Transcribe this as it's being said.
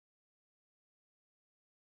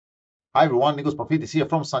Hi everyone, Nicholas Papidis here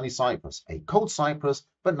from sunny Cyprus, a cold Cyprus,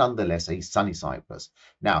 but nonetheless a sunny Cyprus.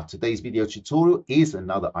 Now, today's video tutorial is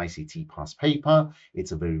another ICT past paper.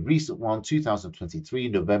 It's a very recent one, 2023,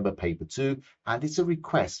 November paper 2, and it's a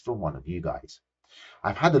request from one of you guys.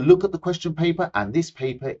 I've had a look at the question paper, and this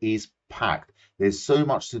paper is packed. There's so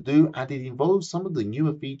much to do, and it involves some of the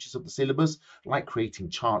newer features of the syllabus, like creating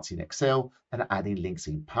charts in Excel and adding links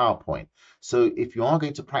in PowerPoint. So if you are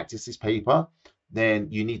going to practice this paper, then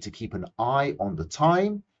you need to keep an eye on the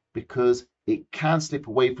time because it can slip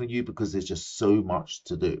away from you because there's just so much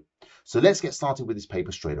to do. So let's get started with this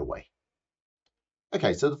paper straight away.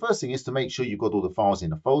 Okay, so the first thing is to make sure you've got all the files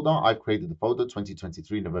in a folder. I've created the folder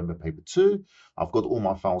 2023 November paper 2. I've got all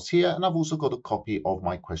my files here, and I've also got a copy of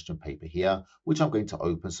my question paper here, which I'm going to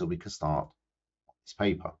open so we can start this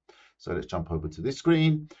paper. So let's jump over to this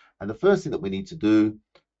screen. And the first thing that we need to do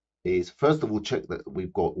is, first of all, check that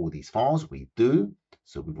we've got all these files. We do.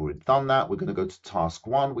 So we've already done that. We're going to go to task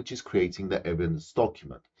 1, which is creating the evidence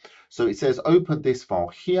document. So it says open this file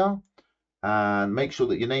here and make sure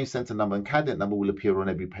that your name, center number, and candidate number will appear on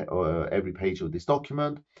every page of this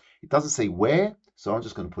document. It doesn't say where, so I'm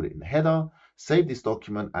just going to put it in the header. Save this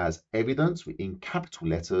document as evidence in capital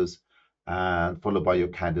letters and followed by your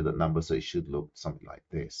candidate number. So it should look something like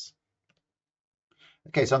this.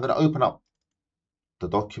 Okay, so I'm going to open up the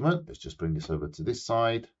document. Let's just bring this over to this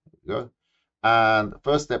side. There we go. And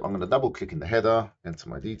first step, I'm going to double click in the header, enter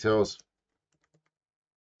my details.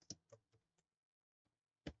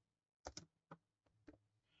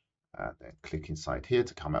 And then click inside here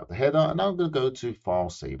to come out the header. And now I'm going to go to File,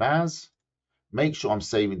 Save As. Make sure I'm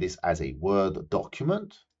saving this as a Word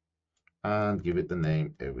document and give it the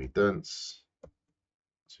name Evidence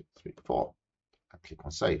 2, 3, 4. And click on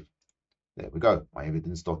Save. There we go. My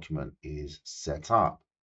evidence document is set up.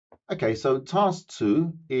 Okay, so task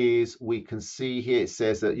 2 is, we can see here it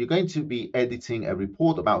says that you're going to be editing a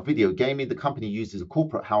report about video gaming. The company uses a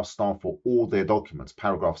corporate house style for all their documents.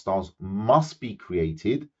 Paragraph styles must be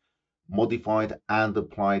created, modified, and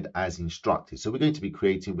applied as instructed. So we're going to be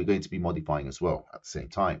creating, we're going to be modifying as well at the same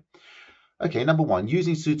time. Okay, number 1,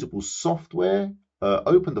 using suitable software,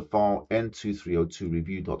 open the file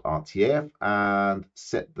n2302review.rtf and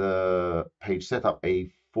set the page setup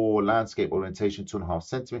A4 landscape orientation 2.5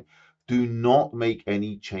 centimeters. Do not make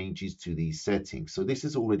any changes to these settings. So this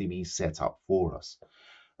has already been set up for us.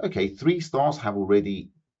 Okay, 3 stars have already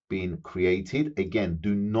been created. Again,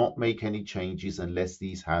 do not make any changes unless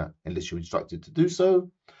you're instructed to do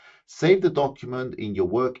so. Save the document in your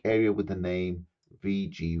work area with the name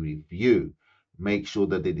VG Review. Make sure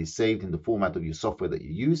that it is saved in the format of your software that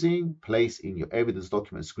you're using. Place in your evidence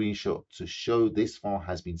document screenshot to show this file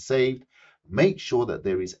has been saved. Make sure that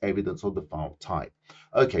there is evidence of the file type.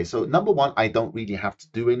 Okay, so number 1, I don't really have to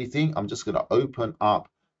do anything. I'm just going to open up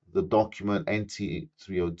the document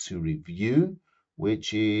NT302 review,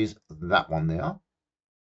 which is that one there.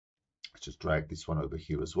 Let's just drag this one over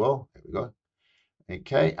here as well. There we go.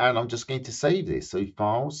 Okay, and I'm just going to save this. So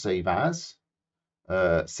File, Save As.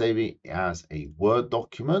 Save it as a Word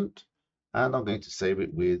document, and I'm going to save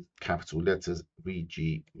it with capital letters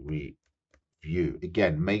VG Review.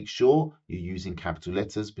 Again, make sure you're using capital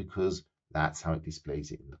letters because that's how it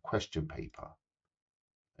displays it in the question paper.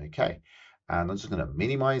 Okay, and I'm just going to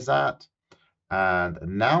minimize that. And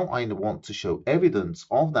now I want to show evidence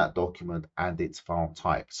of that document and its file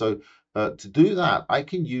type. So to do that, I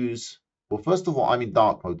can use, well, first of all, I'm in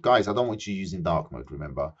dark mode. Guys, I don't want you using dark mode,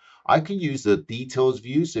 remember. I can use the details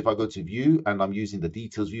view. So if I go to view and I'm using the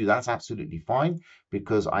details view, that's absolutely fine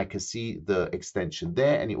because I can see the extension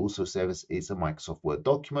there, and it also says it's a Microsoft Word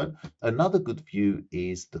document. Another good view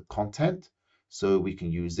is the content. So we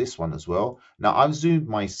can use this one as well. Now I've zoomed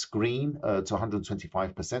my screen to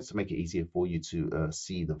 125% to make it easier for you to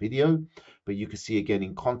see the video. But you can see again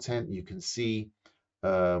in content, you can see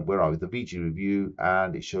where are we, the VG review,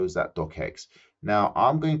 and it shows that docx. Now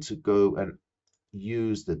I'm going to go and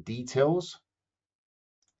use the details.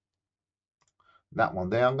 That one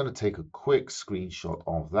there, I'm going to take a quick screenshot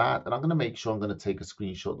of that, and I'm going to make sure I'm going to take a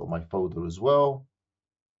screenshot of my folder as well.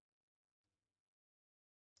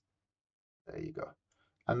 There you go.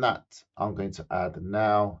 And that I'm going to add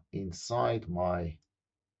now inside my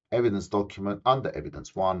evidence document under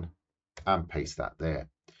evidence 1 and paste that there.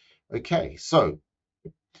 Okay, so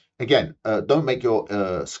again, don't make your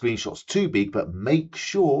screenshots too big, but make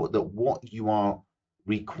sure that what you are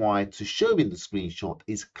required to show in the screenshot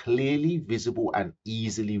is clearly visible and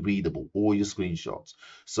easily readable, all your screenshots.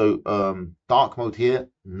 So dark mode here,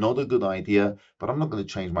 not a good idea, but I'm not going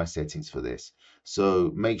to change my settings for this.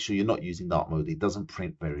 So make sure you're not using dark mode. It doesn't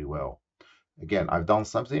print very well. Again, I've done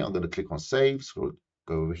something. I'm going to click on save, go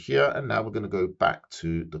go over here, and now we're going to go back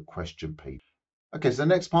to the question page. Okay, so the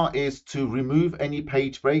next part is to remove any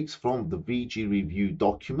page breaks from the VG review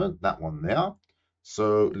document, that one there.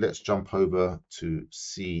 So let's jump over to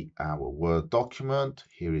see our Word document.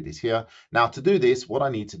 Here it is here. Now to do this, what I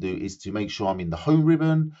need to do is to make sure I'm in the home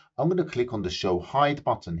ribbon. I'm going to click on the show hide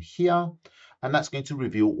button here, and that's going to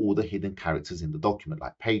reveal all the hidden characters in the document,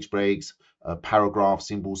 like page breaks, paragraph,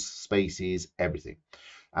 symbols, spaces, everything.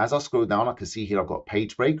 As I scroll down, I can see here I've got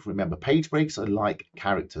page break. Remember, page breaks are like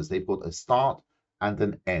characters. They've got a start and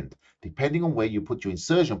an end. Depending on where you put your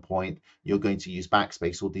insertion point, you're going to use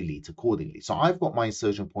backspace or delete accordingly. So I've got my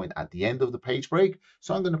insertion point at the end of the page break,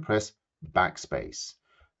 so I'm going to press backspace.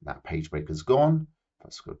 That page break is gone.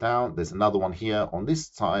 Let's go down. There's another one here. On this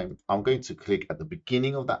time, I'm going to click at the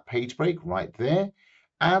beginning of that page break right there,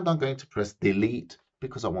 and I'm going to press delete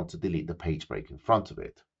because I want to delete the page break in front of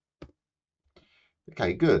it.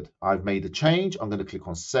 Okay, good. I've made a change. I'm going to click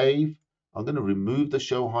on save. I'm going to remove the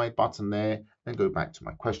show hide button there and go back to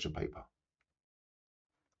my question paper.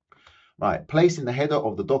 Right, place in the header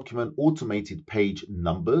of the document automated page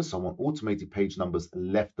numbers. So I want automated page numbers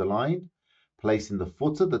left aligned. Place in the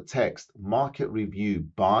footer the text market review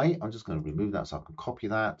by. I'm just going to remove that so I can copy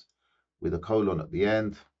that with a colon at the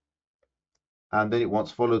end. And then it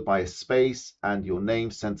wants followed by a space and your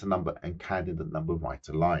name, center number, and candidate number right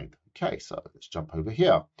aligned. Okay, so let's jump over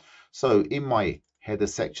here. So in my header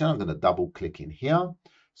section, I'm going to double click in here.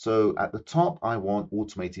 So at the top, I want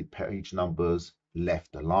automated page numbers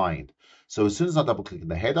left aligned. So as soon as I double click in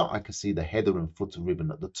the header, I can see the header and footer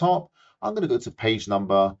ribbon at the top. I'm going to go to page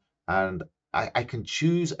number, and I can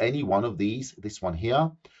choose any one of these. This one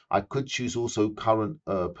here. I could choose also current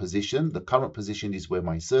position. The current position is where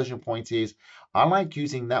my insertion point is. I like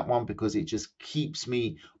using that one because it just keeps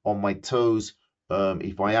me on my toes.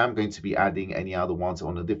 If I am going to be adding any other ones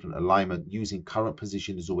on a different alignment, using current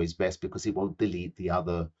position is always best because it won't delete the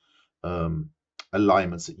other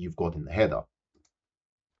alignments that you've got in the header.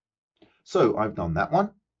 So I've done that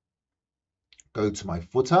one. Go to my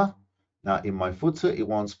footer. Now in my footer, it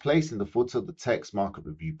wants place in the footer the text market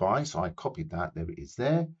review by. So I copied that. There it is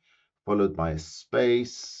there. Followed by a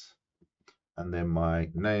space. And then my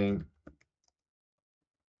name.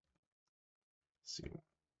 7,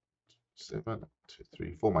 2,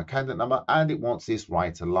 3, 4, my candidate number, and it wants this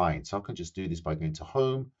right align. So I can just do this by going to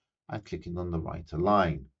home and clicking on the right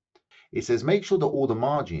align. It says make sure that all the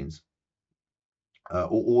margins or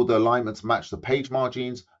all the alignments match the page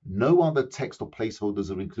margins. No other text or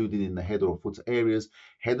placeholders are included in the header or footer areas.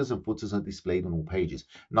 Headers and footers are displayed on all pages.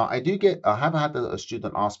 Now I have had a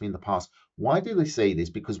student ask me in the past, why do they say this?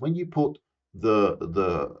 Because when you put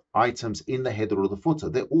the items in the header or the footer,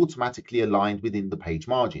 they're automatically aligned within the page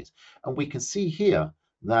margins. And we can see here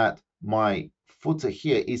that my footer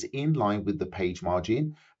here is in line with the page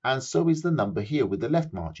margin, and so is the number here with the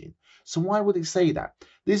left margin. So why would it say that?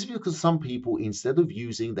 This is because some people, instead of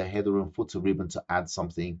using the header and footer ribbon to add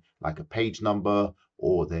something like a page number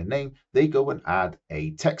or their name, they go and add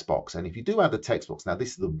a text box. And if you do add a text box, now this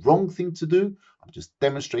is the wrong thing to do. I'm just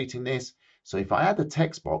demonstrating this. So if I add a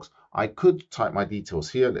text box, I could type my details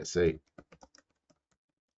here, let's say,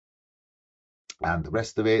 and the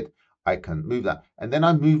rest of it, I can move that. And then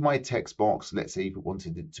I move my text box. Let's say if it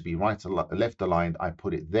wanted it to be right or left aligned, I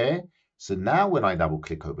put it there. So now when I double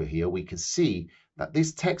click over here, we can see that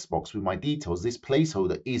this text box with my details, this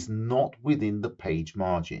placeholder is not within the page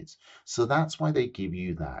margins. So that's why they give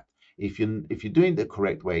you that. If you're doing the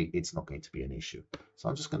correct way, it's not going to be an issue. So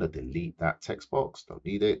I'm just going to delete that text box. Don't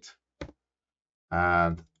need it.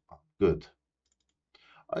 And good.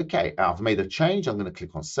 Okay, I've made a change. I'm going to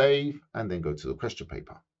click on save and then go to the question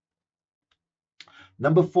paper.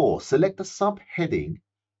 Number 4, select the subheading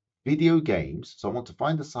video games. So I want to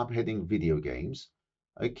find the subheading video games.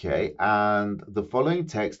 Okay, and the following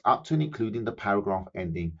text up to and including the paragraph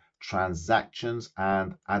ending transactions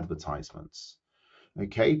and advertisements.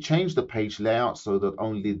 Okay, change the page layout so that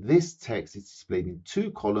only this text is displayed in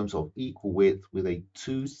 2 columns of equal width with a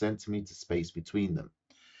 2 centimeter space between them.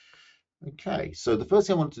 Okay, so the first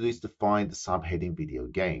thing I want to do is to find the subheading video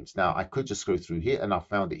games. Now I could just go through here and I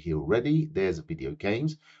found it here already. There's a video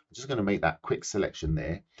games. I'm just going to make that quick selection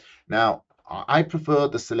there. Now I prefer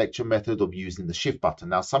the selection method of using the shift button.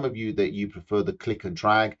 Now some of you that you prefer the click and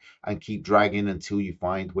drag and keep dragging until you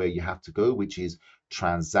find where you have to go, which is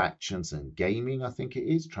transactions and gaming, I think it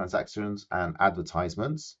is, transactions and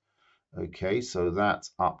advertisements. Okay, so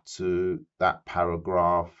that's up to that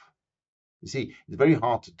paragraph. You see, it's very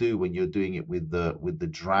hard to do when you're doing it with the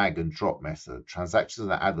drag and drop method. Transactions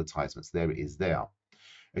and advertisements, there it is there.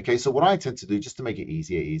 Okay, so what I tend to do just to make it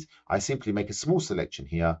easier is I simply make a small selection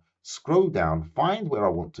here scroll down, find where I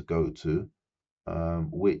want to go to,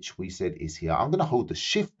 which we said is here. I'm going to hold the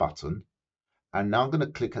Shift button, and now I'm going to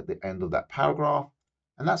click at the end of that paragraph,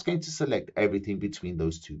 and that's going to select everything between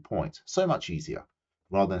those 2 points. So much easier,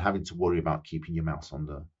 rather than having to worry about keeping your mouse on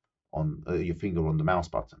the your finger on the mouse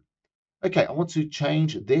button. Okay, I want to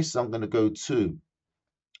change this. I'm going to go to,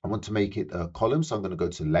 I want to make it a column, so I'm going to go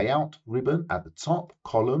to Layout ribbon at the top,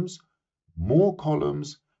 Columns, More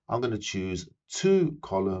Columns. I'm going to choose 2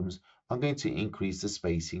 columns. I'm going to increase the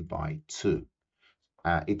spacing by 2.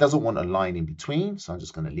 It doesn't want a line in between, so I'm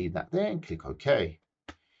just going to leave that there and click OK.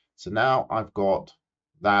 So now I've got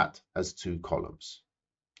that as 2 columns.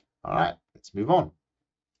 All right, let's move on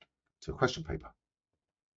to a question paper.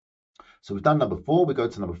 So we've done number 4, we go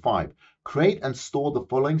to number 5. Create and store the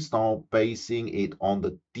following style, basing it on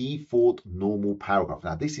the default normal paragraph.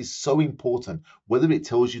 Now, this is so important. Whether it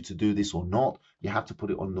tells you to do this or not, you have to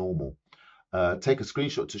put it on normal. Take a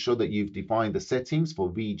screenshot to show that you've defined the settings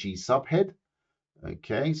for VG subhead.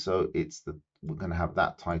 Okay, so we're going to have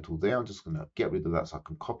that title there. I'm just going to get rid of that so I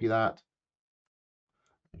can copy that.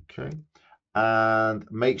 Okay, and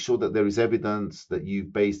make sure that there is evidence that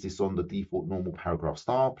you've based this on the default normal paragraph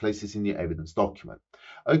style. Place this in your evidence document.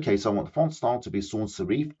 Okay, so I want the font style to be sans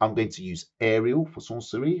serif. I'm going to use Arial for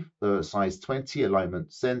sans serif, size 20,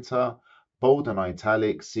 alignment center, bold and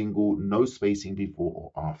italic, single, no spacing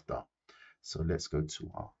before or after. So let's go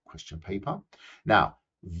to our question paper. Now,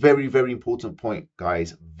 very, very important point,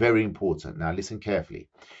 guys, very important. Now, listen carefully.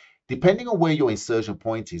 Depending on where your insertion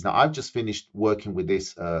point is, now I've just finished working with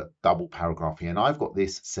this double paragraph here, and I've got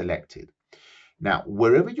this selected. Now,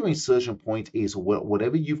 wherever your insertion point is, or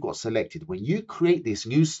whatever you've got selected, when you create this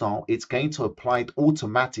new style, it's going to apply it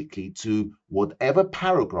automatically to whatever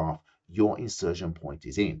paragraph your insertion point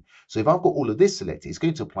is in. So if I've got all of this selected, it's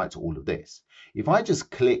going to apply to all of this. If I just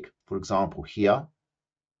click, for example, here,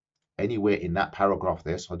 anywhere in that paragraph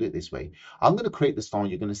there, so I'll do it this way, I'm going to create the style,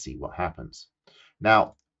 you're going to see what happens.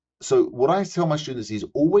 Now, so what I tell my students is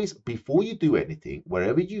always, before you do anything,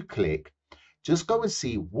 wherever you click, just go and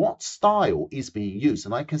see what style is being used.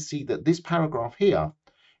 And I can see that this paragraph here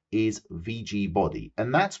is VG body,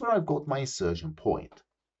 and that's where I've got my insertion point.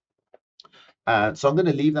 And so I'm going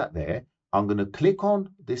to leave that there. I'm going to click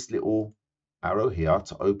on this little arrow here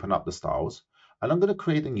to open up the styles, and I'm going to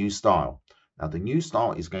create a new style. Now the new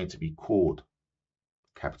style is going to be called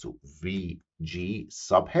capital VG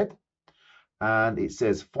subhead. And it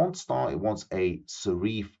says font style, it wants a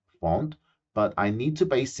serif font, but I need to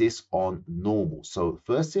base this on normal. So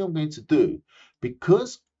first thing I'm going to do,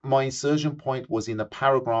 because my insertion point was in a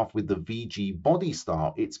paragraph with the VG body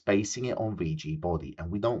style, it's basing it on VG body,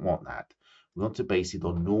 and we don't want that. We want to base it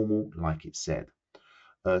on normal, like it said.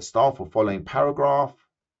 Style for following paragraph,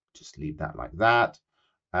 just leave that like that.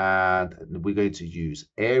 And we're going to use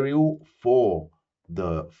Arial for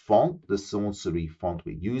the font, the sans serif font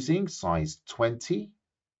we're using, size 20.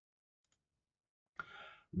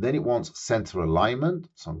 Then it wants center alignment,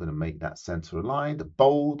 so I'm going to make that center aligned,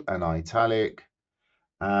 bold and italic,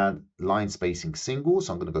 and line spacing single.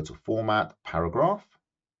 So I'm going to go to Format, Paragraph,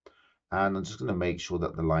 and I'm just going to make sure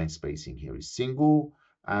that the line spacing here is single,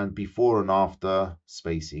 and before and after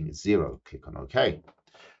spacing is 0. Click on OK.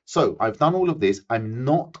 So I've done all of this. I'm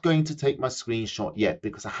not going to take my screenshot yet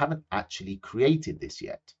because I haven't actually created this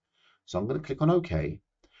yet. So I'm going to click on OK.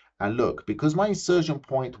 And look, because my insertion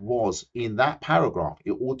point was in that paragraph,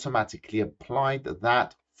 it automatically applied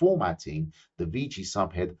that formatting, the VG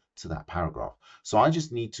subhead, to that paragraph. So I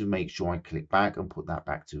just need to make sure I click back and put that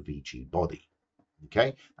back to VG body.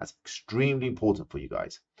 Okay, that's extremely important for you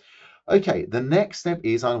guys. Okay, the next step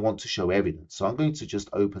is I want to show evidence. So I'm going to just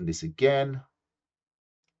open this again.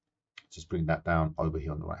 Just bring that down over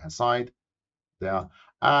here on the right hand side there,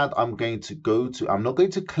 and I'm going to go to, I'm not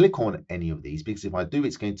going to click on any of these because if I do,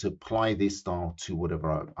 it's going to apply this style to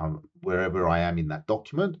whatever wherever I am in that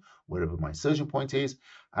document, wherever my insertion point is.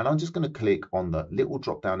 And I'm just going to click on the little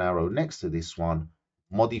drop down arrow next to this one,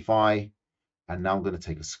 modify, and now I'm going to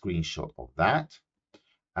take a screenshot of that.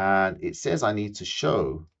 And it says I need to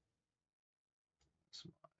show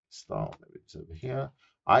style, it's over here.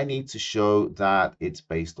 I need to show that it's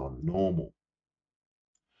based on normal.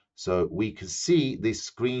 So we can see this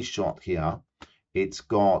screenshot here. It's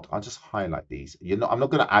got, I'll just highlight these. I'm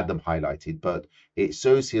not going to add them highlighted, but it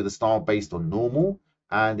shows here the style based on normal,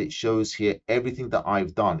 and it shows here everything that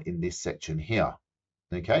I've done in this section here.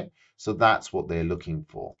 Okay, so that's what they're looking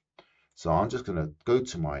for. So I'm just going to go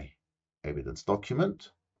to my evidence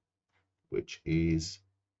document, which is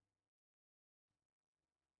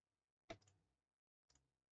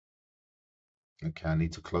okay. I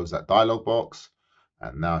need to close that dialog box.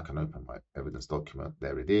 And now I can open my evidence document.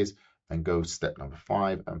 There it is. And go step number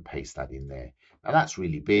 5 and paste that in there. Now that's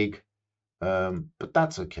really big, but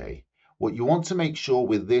that's okay. What you want to make sure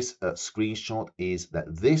with this screenshot is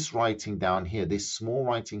that this writing down here, this small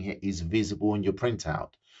writing here, is visible in your printout.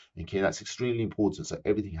 Okay, that's extremely important. So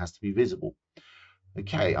everything has to be visible.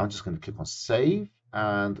 Okay, I'm just going to click on save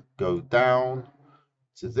and go down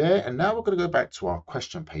to there. And now we're going to go back to our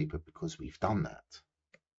question paper because we've done that.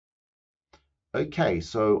 Okay,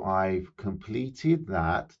 so I've completed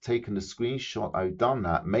that, taken the screenshot, I've done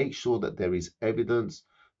that. Make sure that there is evidence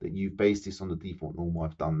that you've based this on the default normal.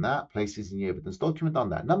 I've done that. Place this in the evidence document,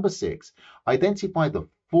 done that. Number 6, identify the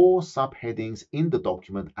 4 subheadings in the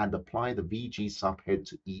document and apply the VG subhead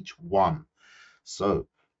to each one. So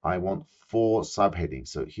I want 4 subheadings.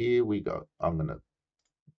 So here we go. I'm going to,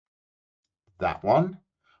 that one.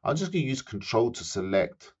 I'm just going to use Control to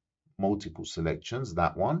select multiple selections,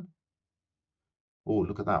 that one. Oh,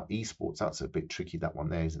 look at that. Esports, that's a bit tricky, that one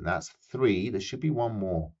there, isn't it? That's 3. There should be one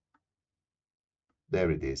more.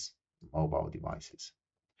 There it is, mobile devices.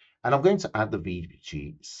 And I'm going to add the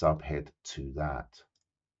VG subhead to that.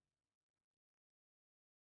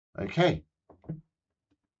 Okay.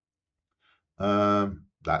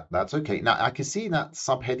 That's okay. Now I can see that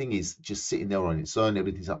subheading is just sitting there on its own.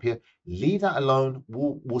 Everything's up here. Leave that alone.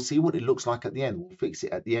 We'll see what it looks like at the end. We'll fix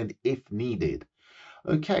it at the end if needed.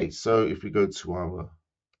 Okay, so if we go to our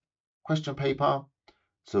question paper,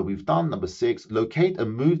 so we've done number 6, locate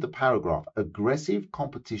and move the paragraph, aggressive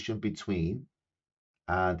competition between,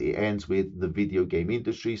 and it ends with the video game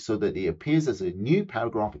industry so that it appears as a new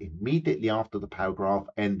paragraph immediately after the paragraph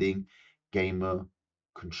ending, gamer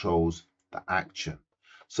controls the action.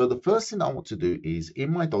 So the first thing I want to do is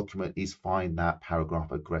in my document is find that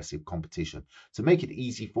paragraph aggressive competition. To make it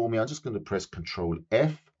easy for me, I'm just going to press Control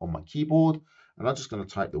F on my keyboard and I'm just going to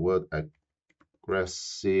type the word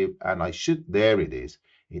aggressive and I should, there it is.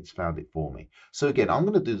 It's found it for me. So again, I'm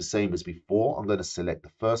going to do the same as before. I'm going to select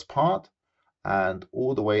the first part and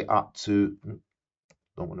all the way up to,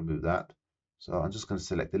 don't want to move that. So I'm just going to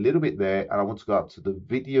select a little bit there and I want to go up to the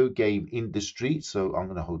video game industry. So I'm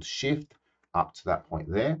going to hold Shift up to that point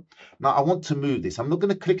there. Now I want to move this. I'm not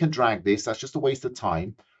going to click and drag this. That's just a waste of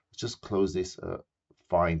time. Let's just close this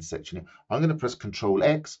find section here. I'm going to press Control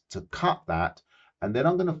X to cut that. And then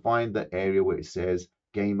I'm going to find the area where it says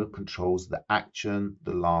gamer controls the action,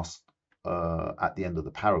 the last at the end of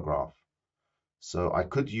the paragraph. So I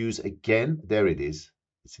could use again, there it is.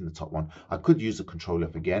 It's in the top one. I could use the Control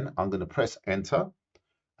F again. I'm going to press Enter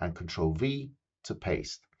and Control V to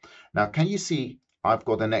paste. Now, can you see I've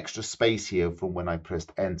got an extra space here from when I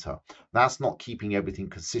pressed Enter? That's not keeping everything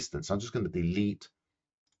consistent. So I'm just going to delete.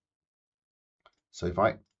 So if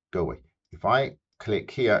I go away, if I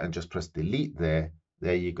click here and just press delete there,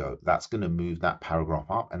 there you go. That's going to move that paragraph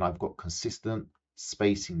up and I've got consistent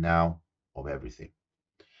spacing now of everything.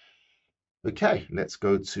 Okay, let's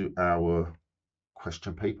go to our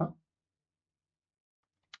question paper.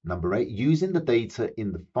 Number 8, using the data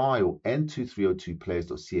in the file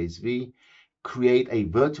n2302players.csv, create a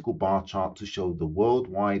vertical bar chart to show the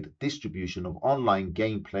worldwide distribution of online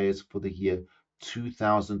game players for the year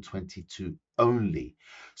 2022 only.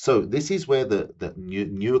 So this is where the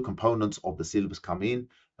newer components of the syllabus come in,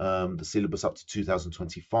 the syllabus up to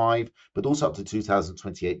 2025, but also up to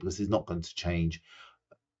 2028 because it's not going to change.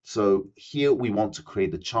 So here we want to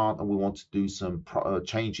create the chart and we want to do some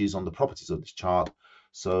changes on the properties of this chart.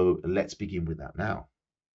 So let's begin with that now.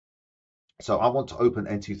 So I want to open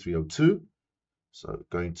N2302. So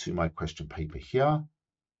going to my question paper here,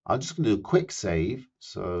 I'm just going to do a quick save.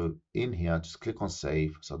 So in here, just click on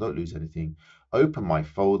save so I don't lose anything. Open my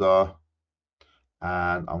folder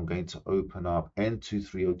and I'm going to open up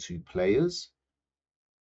N2302 players.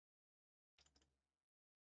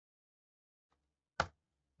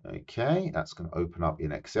 Okay, that's going to open up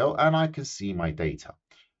in Excel and I can see my data.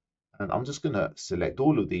 And I'm just going to select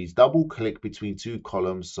all of these, double click between 2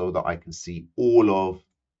 columns so that I can see all of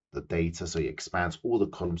the data. So it expands all the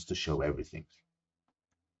columns to show everything.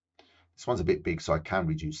 This one's a bit big, so I can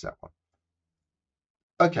reduce that one.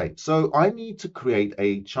 Okay, so I need to create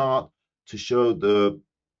a chart to show the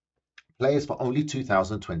players for only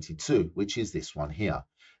 2022, which is this one here.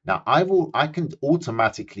 Now, I can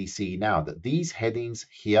automatically see now that these headings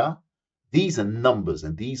here, these are numbers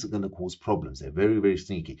and these are going to cause problems. They're very, very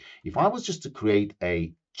sneaky. If I was just to create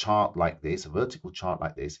a chart like this, a vertical chart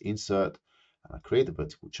like this, insert, and I create a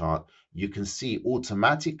vertical chart, you can see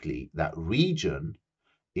automatically that region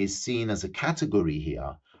is seen as a category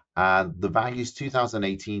here. And the values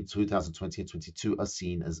 2018, 2020, and 22 are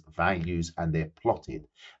seen as values and they're plotted.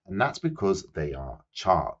 And that's because they are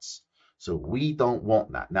charts. So we don't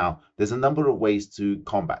want that. Now, there's a number of ways to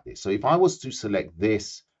combat this. So if I was to select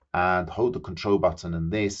this and hold the control button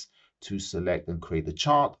and this to select and create the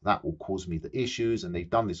chart, that will cause me the issues. And they've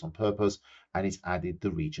done this on purpose, and it's added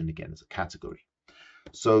the region again as a category.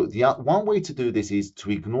 So the one way to do this is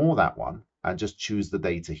to ignore that one and just choose the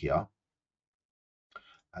data here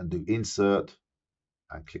and do insert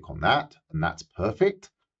and click on that, and that's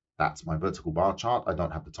perfect. That's my vertical bar chart. I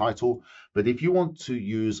don't have the title, but if you want to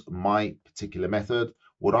use my particular method,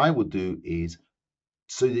 what I would do is,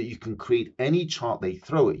 so that you can create any chart they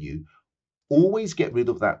throw at you, always get rid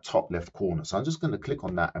of that top left corner. So I'm just going to click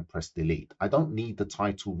on that and press delete. I don't need the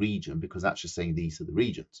title region because that's just saying these are the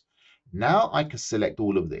regions. Now I can select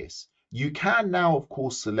all of this. You can now, of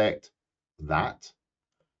course, select that.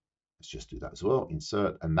 Let's just do that as well,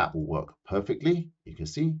 insert, and that will work perfectly. You can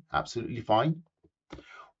see, absolutely fine.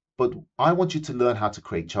 But I want you to learn how to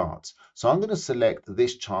create charts. So I'm going to select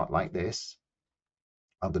this chart like this.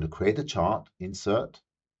 I'm going to create a chart, insert.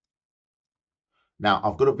 Now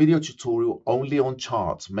I've got a video tutorial only on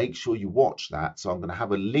charts. Make sure you watch that. So I'm going to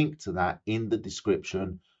have a link to that in the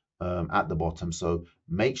description at the bottom. So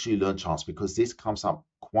make sure you learn charts because this comes up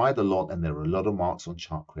quite a lot and there are a lot of marks on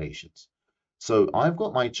chart creations. So I've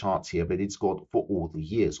got my charts here, but it's got for all the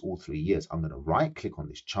years, all 3 years. I'm going to right click on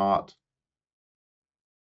this chart.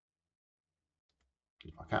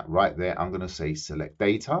 If I can't, right there, I'm going to say select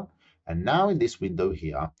data. And now in this window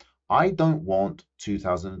here, I don't want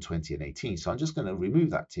 2020 and 18. So I'm just going to remove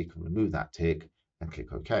that tick and remove that tick and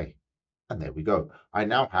click OK. And there we go. I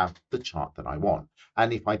now have the chart that I want.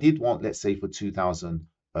 And if I did want, let's say for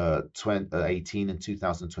 2018 and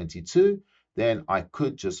 2022, then I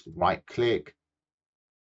could just right click,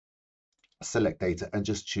 select data and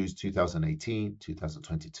just choose 2018,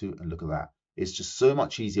 2022, and look at that. It's just so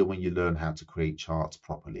much easier when you learn how to create charts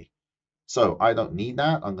properly. So I don't need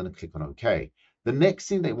that. I'm going to click on OK. The next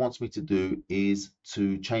thing that it wants me to do is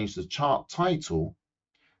to change the chart title.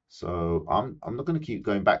 So I'm not going to keep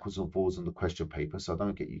going backwards and forwards on the question paper, so I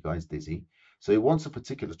don't get you guys dizzy. So it wants a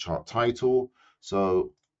particular chart title.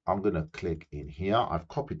 So I'm going to click in here. I've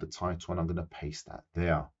copied the title and I'm going to paste that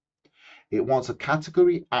there. It wants a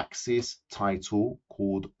category axis title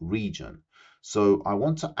called region. So I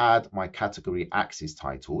want to add my category axis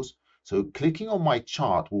titles. So clicking on my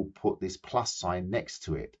chart will put this plus sign next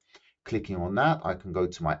to it. Clicking on that, I can go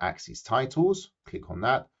to my axis titles, click on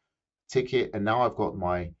that, tick it, and now I've got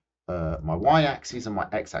my y-axis and my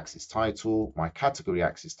x-axis title. My category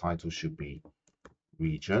axis title should be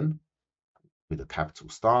region with a capital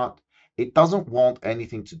start. It doesn't want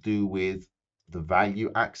anything to do with the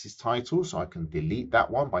value axis title, so I can delete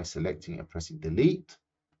that one by selecting and pressing delete.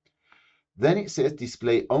 Then it says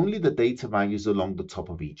display only the data values along the top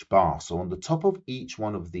of each bar. So on the top of each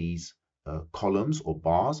one of these columns or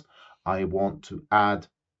bars, I want to add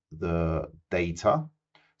the data.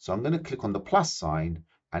 So I'm going to click on the plus sign,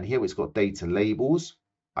 and here it's got data labels.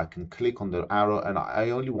 I can click on the arrow, and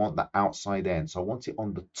I only want the outside end. So I want it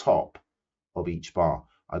on the top of each bar.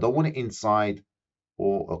 I don't want it inside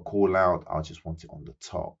or a call out. I just want it on the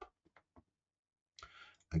top.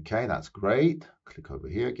 Okay, that's great. Click over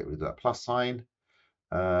here, get rid of that plus sign.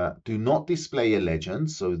 Do not display a legend.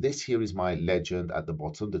 So this here is my legend at the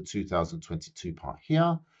bottom, the 2022 part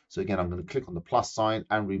here. So again, I'm going to click on the plus sign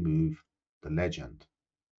and remove the legend.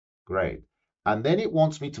 Great. And then it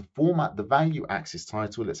wants me to format the value axis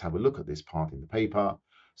title. Let's have a look at this part in the paper.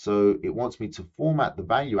 So it wants me to format the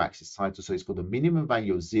value axis title. So it's got a minimum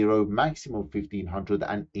value of 0, maximum of 1500,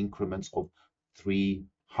 and increments of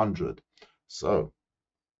 300. So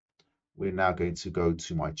we're now going to go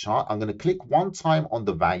to my chart. I'm going to click one time on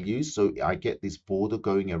the values, so I get this border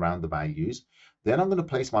going around the values. Then I'm going to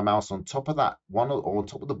place my mouse on top of that one, or on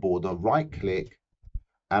top of the border, right click,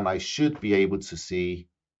 and I should be able to see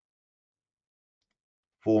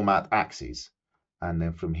format axes. And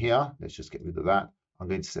then from here, let's just get rid of that. I'm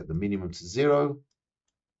going to set the minimum to 0,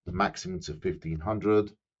 the maximum to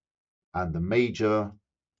 1500, and the major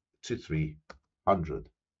to 300.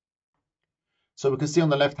 So we can see on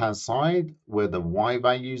the left-hand side where the Y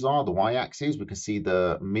values are, the Y-axis, we can see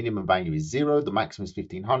the minimum value is 0, the maximum is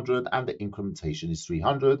 1500, and the incrementation is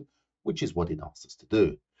 300, which is what it asks us to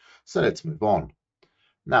do. So let's move on.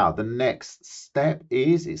 Now, the next step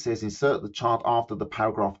is, it says insert the chart after the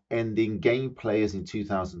paragraph ending game players in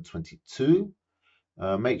 2022.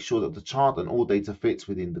 Make sure that the chart and all data fits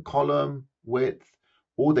within the column width.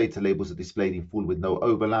 All data labels are displayed in full with no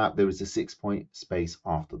overlap. There is a 6-point space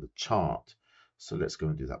after the chart. So let's go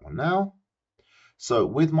and do that one now. So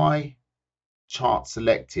with my chart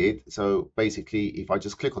selected, so basically if I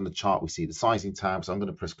just click on the chart, we see the sizing tab. So I'm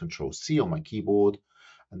going to press Control C on my keyboard,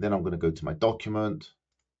 And then I'm going to go to my document,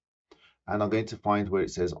 and I'm going to find where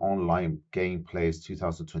it says online game players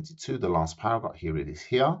 2022, the last paragraph. Here it is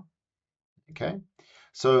here. Okay.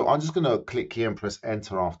 So I'm just going to click here and press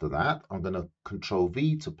enter after that. I'm going to Control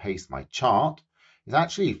V to paste my chart. It's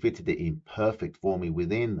actually fitted it in perfect for me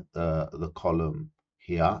within the column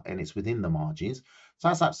here, and it's within the margins. So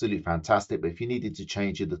that's absolutely fantastic. But if you needed to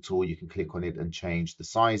change it at all, you can click on it and change the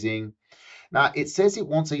sizing. Now it says it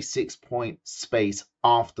wants a 6-point space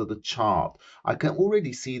after the chart. I can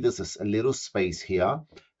already see there's a little space here.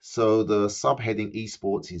 So the subheading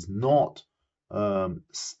esports is not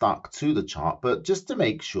stuck to the chart, but just to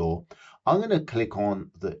make sure, I'm going to click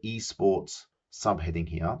on the esports subheading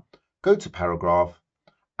here, go to paragraph,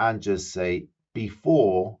 and just say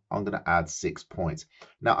before I'm going to add 6 points.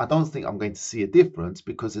 Now I don't think I'm going to see a difference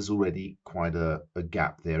because there's already quite a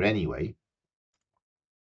gap there anyway.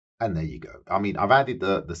 And there you go. I mean, I've added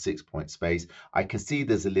the 6-point space. I can see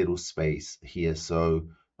there's a little space here, so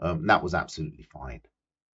that was absolutely fine.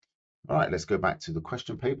 All right, let's go back to the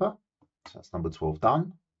question paper. So that's number 12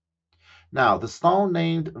 done. Now, the style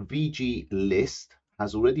named VG list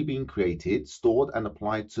has already been created, stored, and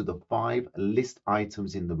applied to the 5 list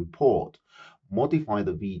items in the report. Modify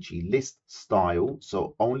the VG list style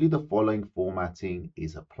so only the following formatting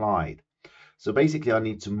is applied. So basically, I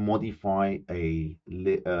need to modify a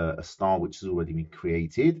style which has already been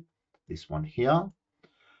created. This one here.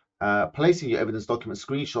 Placing your evidence document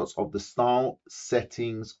screenshots of the style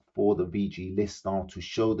settings for the VG list style to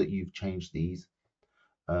show that you've changed these.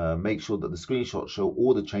 Make sure that the screenshots show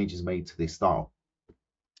all the changes made to this style.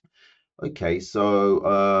 Okay, so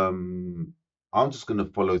I'm just going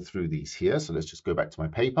to follow through these here. So let's just go back to my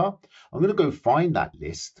paper. I'm going to go find that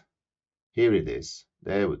list. Here it is.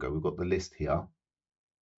 There we go. We've got the list here.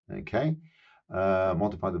 Okay,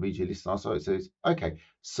 modify the VG list. So it says, okay,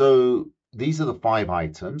 so these are the 5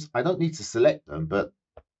 items. I don't need to select them, but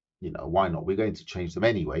you know, why not? We're going to change them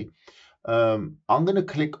anyway. I'm going to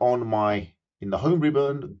click on in the home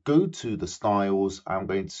ribbon, go to the styles. I'm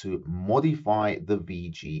going to modify the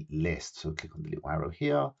VG list. So click on the little arrow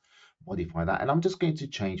here, modify that. And I'm just going to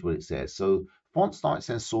change what it says. So font style, it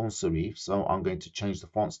says sans serif. So I'm going to change the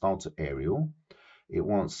font style to Arial. It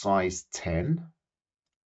wants size 10.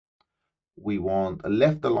 We want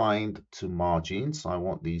left aligned to margin. So I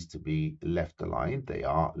want these to be left aligned. They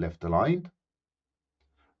are left aligned.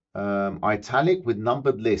 Italic with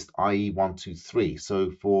numbered list, i.e. 1, 2, 3.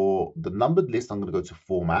 So for the numbered list, I'm going to go to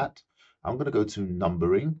format. I'm going to go to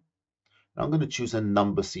numbering. I'm going to choose a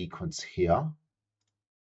number sequence here.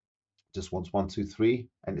 Just wants 1, 2, 3,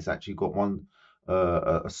 and it's actually got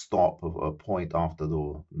a stop of a point after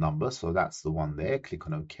the number. So that's the one there. Click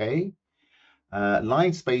on OK.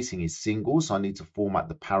 Line spacing is single, so I need to format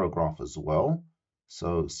the paragraph as well.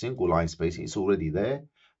 So single line spacing, it's already there.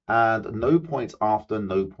 And no points after,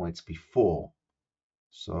 no points before.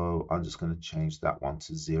 So I'm just going to change that one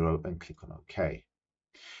to 0 and click on OK.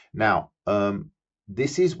 Now,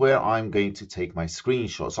 this is where I'm going to take my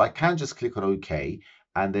screenshot. So I can just click on OK,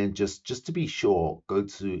 and then just to be sure, go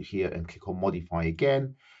to here and click on Modify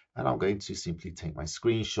again. And I'm going to simply take my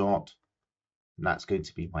screenshot, and that's going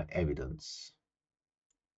to be my evidence.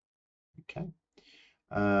 Okay.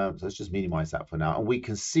 So let's just minimize that for now. And we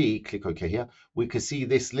can see, click OK here, we can see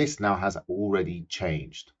this list now has already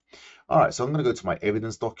changed. All right, so I'm going to go to my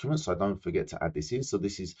evidence document so I don't forget to add this in. So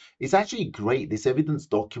it's actually great. This evidence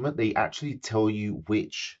document, they actually tell you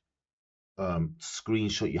which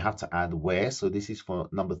screenshot you have to add where. So this is for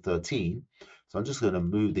number 13. So I'm just going to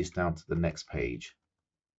move this down to the next page.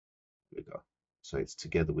 Here we go. So it's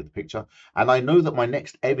together with the picture. And I know that my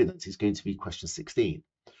next evidence is going to be question 16.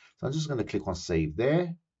 So I'm just going to click on save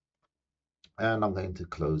there. And I'm going to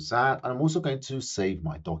close that. And I'm also going to save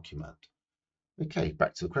my document. Okay,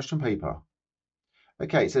 back to the question paper.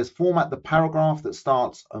 Okay, it says format the paragraph that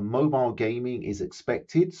starts mobile gaming is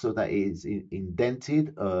expected so that it is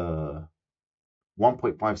indented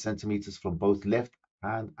 1.5 centimeters from both left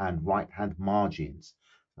hand and right hand margins.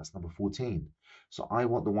 That's number 14. So I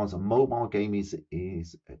want the ones that mobile gaming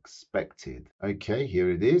is expected. Okay, here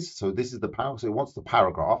it is. So this is the paragraph. So it wants the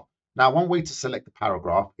paragraph. Now, one way to select the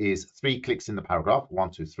paragraph is 3 clicks in the paragraph,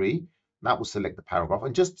 1, 2, 3. That will select the paragraph.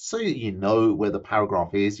 And just so you know where the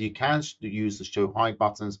paragraph is, you can use the show hide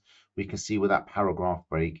buttons. We can see where that paragraph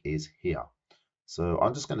break is here. So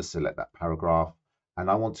I'm just going to select that paragraph and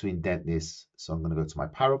I want to indent this. So I'm going to go to my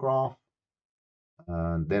paragraph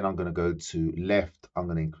and then I'm going to go to left. I'm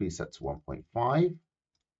going to increase that to 1.5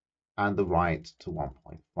 and the right to 1.5.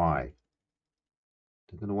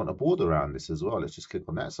 They're going to want a border around this as well. Let's just click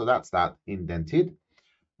on that. So that's that indented.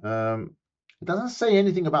 It doesn't say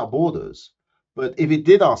anything about borders, But if it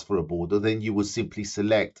did ask for a border, then you would simply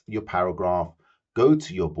select your paragraph, go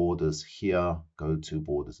to your borders here, go to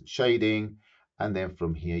borders and shading, and then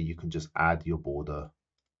from here you can just add your border,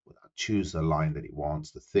 choose the line that it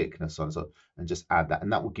wants, the thickness, so on and so, and just add that,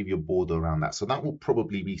 and that will give you a border around that. So that will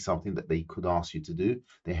probably be something that they could ask you to do.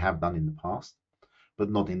 They have done in the past, but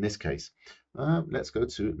not in this case. Let's go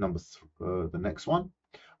to the next one.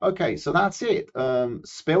 Okay, so that's it.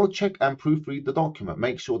 Spell check and proofread the document.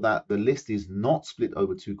 Make sure that the list is not split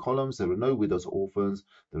over 2 columns. There are no widows or orphans.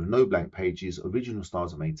 There are no blank pages. Original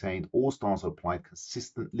styles are maintained. All styles are applied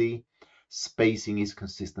consistently. Spacing is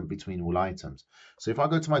consistent between all items. So if I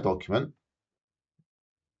go to my document,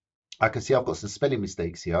 I can see I've got some spelling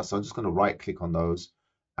mistakes here. So I'm just going to right click on those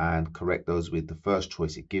and correct those with the first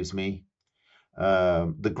choice it gives me.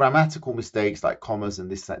 The grammatical mistakes like commas and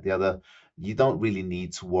this, that, the other, you don't really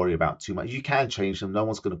need to worry about too much. You can change them. No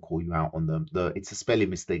one's going to call you out on them. It's the spelling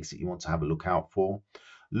mistakes that you want to have a look out for.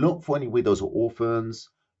 Look for any widows or orphans.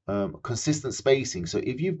 Consistent spacing. So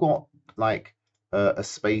if you've got like a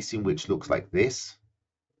spacing which looks like this,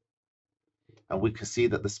 and we can see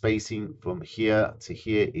that the spacing from here to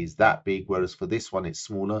here is that big, whereas for this one it's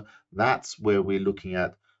smaller, that's where we're looking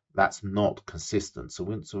at. That's not consistent. So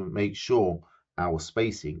we want to make sure our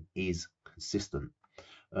spacing is consistent.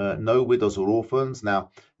 No widows or orphans.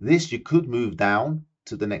 Now, this you could move down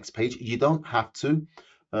to the next page. You don't have to.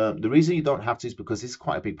 The reason you don't have to is because this is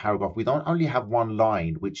quite a big paragraph. We don't only have one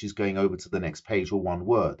line, which is going over to the next page, or one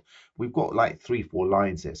word. We've got like 3-4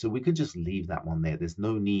 lines there. So we can just leave that one there. There's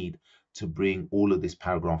no need to bring all of this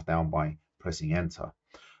paragraph down by pressing enter.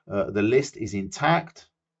 The list is intact.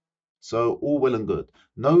 So all well and good.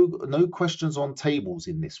 No questions on tables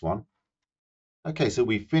in this one. Okay, so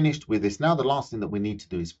we've finished with this. Now the last thing that we need to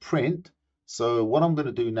do is print. So what I'm going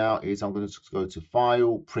to do now is I'm going to go to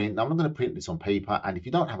File, Print. Now I'm going to print this on paper. And if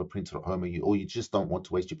you don't have a printer at home, or you just don't want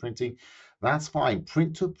to waste your printing, that's fine.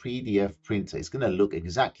 Print to a PDF printer. It's going to look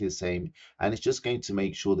exactly the same. And it's just going to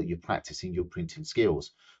make sure that you're practicing your printing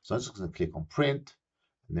skills. So I'm just going to click on Print.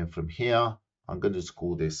 And then from here, I'm going to just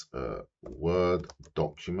call this a Word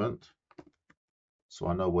document. So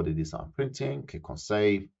I know what it is that I'm printing. Click on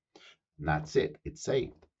Save. And that's it. It's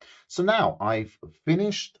saved. So now I've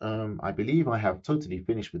finished. I believe I have totally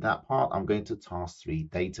finished with that part. I'm going to task 3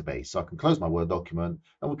 database. So I can close my Word document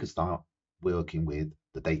and we can start working with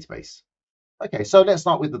the database. Okay, so let's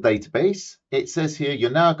start with the database. It says here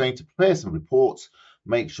you're now going to prepare some reports.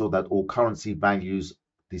 Make sure that all currency values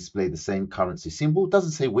display the same currency symbol. It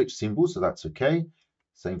doesn't say which symbol, so that's okay.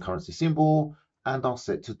 Same currency symbol. And I'll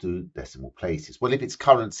set to 2 decimal places. Well, if it's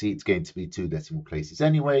currency, it's going to be 2 decimal places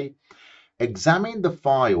anyway. Examine the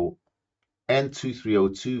file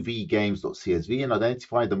n2302vgames.csv and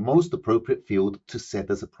identify the most appropriate field to set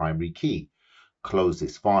as a primary key. Close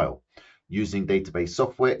this file. Using database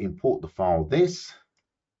software, import the file this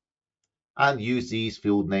and use these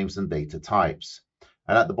field names and data types.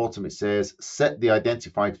 And at the bottom it says, set the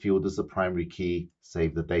identified field as the primary key,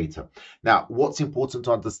 save the data. Now, what's important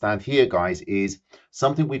to understand here, guys, is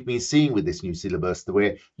something we've been seeing with this new syllabus,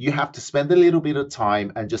 where you have to spend a little bit of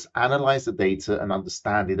time and just analyze the data and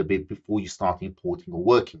understand it a bit before you start importing or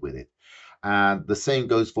working with it. And the same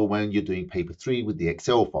goes for when you're doing paper 3 with the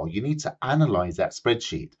Excel file. You need to analyze that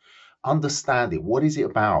spreadsheet. Understand it. What is it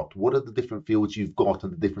about? What are the different fields you've got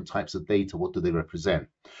and the different types of data? What do they represent?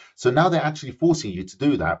 So now they're actually forcing you to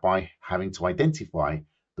do that by having to identify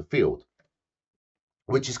the field,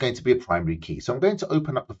 which is going to be a primary key. So I'm going to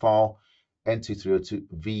open up the file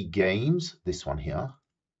n2302vgames, this one here.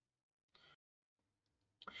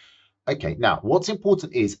 Okay, now what's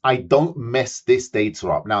important is I don't mess this data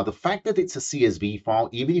up. Now, the fact that it's a CSV file,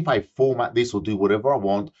 even if I format this or do whatever I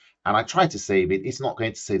want, and I try to save it, it's not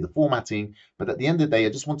going to save the formatting. But at the end of the day,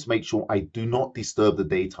 I just want to make sure I do not disturb the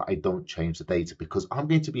data. I don't change the data because I'm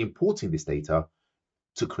going to be importing this data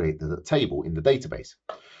to create the table in the database.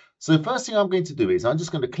 So the first thing I'm going to do is I'm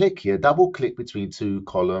just going to click here, double click between 2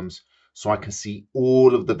 columns so I can see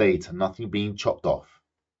all of the data, nothing being chopped off.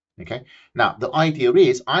 Okay, now the idea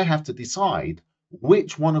is I have to decide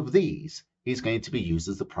which one of these is going to be used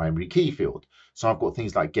as the primary key field. So I've got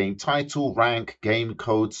things like game title, rank, game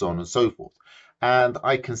code, so on and so forth. And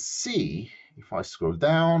I can see, if I scroll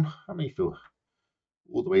down, how many field?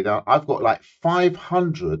 All the way down, I've got like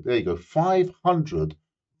 500, there you go, 500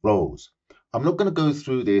 rows. I'm not going to go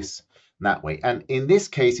through this that way. And in this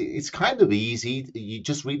case, it's kind of easy. You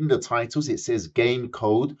just reading the titles, it says game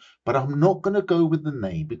code, but I'm not going to go with the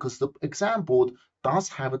name because the exam board does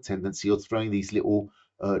have a tendency of throwing these little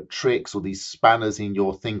tricks or these spanners in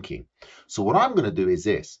your thinking. So what I'm going to do is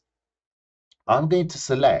this. I'm going to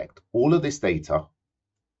select all of this data,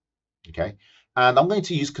 okay, And I'm going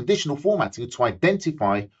to use conditional formatting to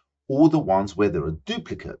identify all the ones where there are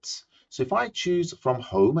duplicates. So if I choose from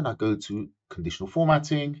home and I go to conditional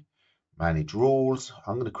formatting, manage rules,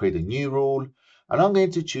 I'm going to create a new rule, and I'm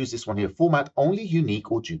going to choose this one here, format only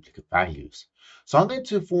unique or duplicate values. So I'm going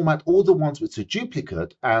to format all the ones which are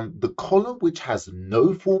duplicate, and the column which has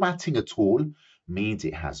no formatting at all means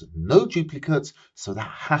it has no duplicates, so that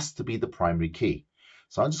has to be the primary key.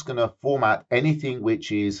 So I'm just going to format anything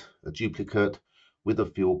which is a duplicate with a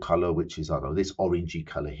field color which is, I don't know, this orangey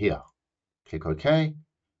color here. Click OK,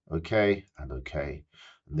 OK, and OK.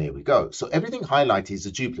 And there we go. So everything highlighted is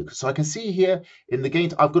a duplicate. So I can see here in the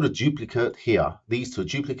game, I've got a duplicate here. These two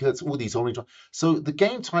duplicates, all these orange ones. So the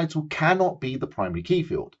game title cannot be the primary key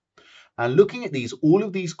field. And looking at these, all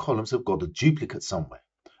of these columns have got a duplicate somewhere.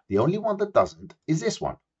 The only one that doesn't is this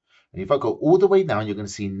one. And if I go all the way down, you're going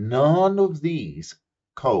to see none of these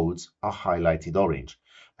codes are highlighted orange.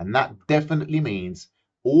 And that definitely means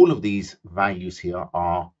all of these values here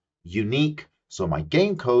are unique. So my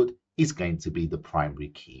game code is going to be the primary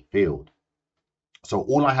key field. So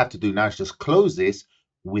all I have to do now is just close this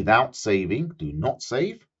without saving. Do not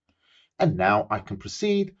save. And now I can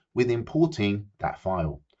proceed with importing that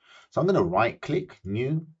file. So I'm going to right click,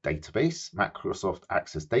 new database, Microsoft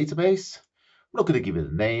Access Database. I'm not going to give it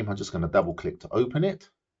a name. I'm just going to double click to open it.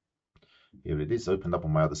 Here it is, opened up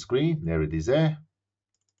on my other screen. There it is there.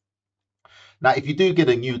 Now, if you do get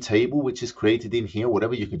a new table which is created in here,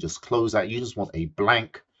 whatever, you can just close that. You just want a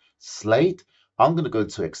blank slate. I'm going to go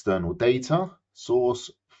to external data,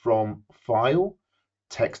 source from file,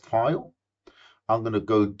 text file. I'm going to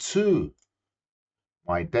go to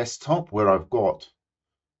my desktop where I've got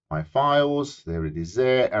my files. There it is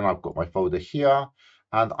there. And I've got my folder here.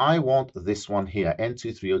 And I want this one here,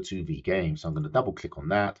 N2302V game. So I'm going to double click on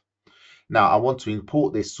that. Now I want to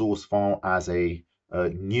import this source file as a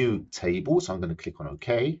new table. So I'm going to click on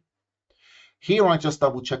OK. Here I just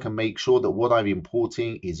double check and make sure that what I'm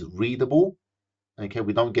importing is readable. Okay,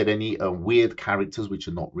 we don't get any weird characters which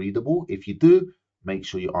are not readable. If you do, make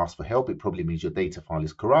sure you ask for help. It probably means your data file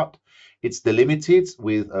is corrupt. It's delimited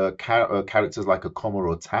with characters like a comma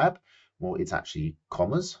or a tab. Well, it's actually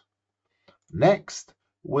commas. Next,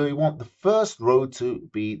 we want the first row to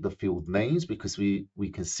be the field names because we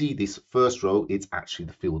can see this first row, it's actually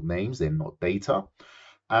the field names, they're not data.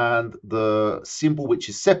 And the symbol which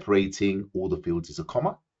is separating all the fields is a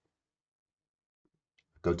comma.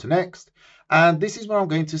 Go to next. And this is where I'm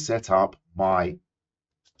going to set up my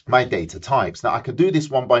data types. Now I can do this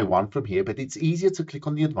one by one from here, but it's easier to click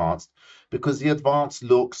on the advanced because the advanced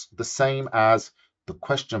looks the same as the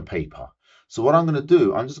question paper. So what I'm going to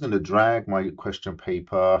do, I'm just going to drag my question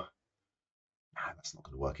paper. That's not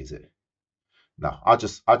going to work, is it? No, I'll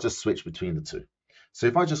just switch between the two. So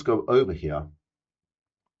if I just go over here,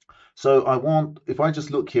 so I want, if I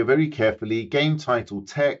just look here very carefully, game title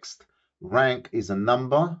text, rank is a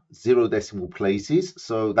number, 0 decimal places.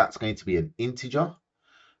 So that's going to be an integer.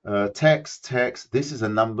 Text, this is a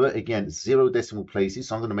number, again, 0 decimal places.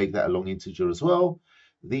 So I'm going to make that a long integer as well.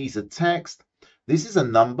 These are text. This is a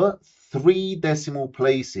number, 3 decimal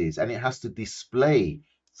places, and it has to display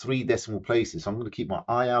 3 decimal places. So I'm going to keep my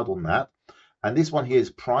eye out on that. And this one here is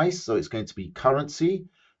price, so it's going to be currency,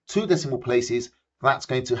 2 decimal places. That's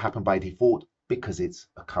going to happen by default because it's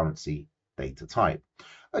a currency data type.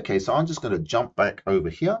 Okay, so I'm just going to jump back over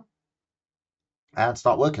here and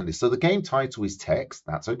start working on this. So the game title is text,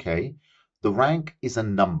 that's okay. The rank is a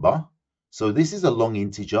number. So this is a long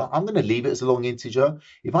integer. I'm going to leave it as a long integer.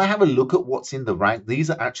 If I have a look at what's in the rank,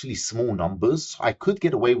 these are actually small numbers. I could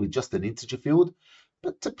get away with just an integer field,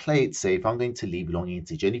 but to play it safe, I'm going to leave long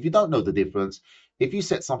integer. And if you don't know the difference, if you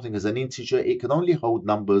set something as an integer, it can only hold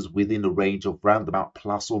numbers within a range of round about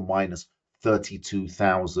plus or minus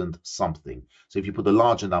 32,000 something. So if you put a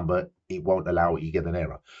larger number, it won't allow it, you get an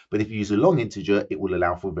error. But if you use a long integer, it will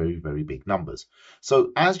allow for very, very big numbers.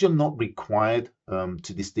 So as you're not required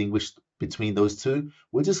to distinguish between those two,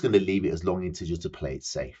 we're just going to leave it as long integer to play it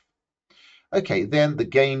safe. Okay, then the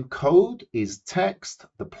game code is text,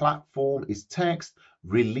 the platform is text,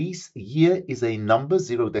 release year is a number,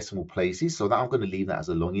 0 decimal places, so that I'm going to leave that as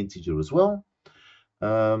a long integer as well.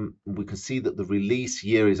 We can see that the release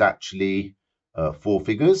year is actually 4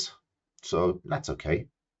 figures, so that's okay.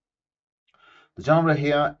 The genre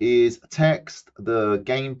here is text, the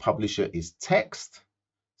game publisher is text,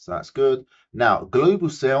 so that's good. Now, global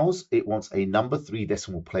sales, it wants a number, 3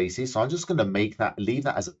 decimal places, so I'm just going to leave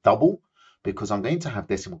that as a double, because I'm going to have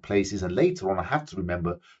decimal places, and later on I have to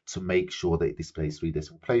remember to make sure that it displays 3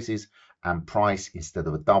 decimal places. And price, instead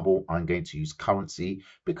of a double, I'm going to use currency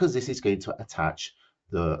because this is going to attach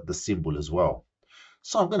the symbol as well.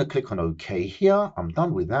 So I'm going to click on OK here. I'm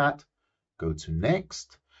done with that. Go to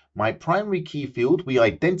next. My primary key field, we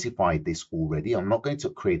identified this already. I'm not going to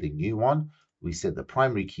create a new one. We said the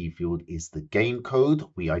primary key field is the game code.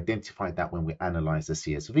 We identified that when we analyzed the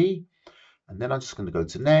CSV. And then I'm just going to go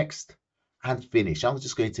to next and finish. I'm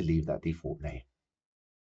just going to leave that default name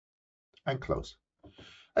and close.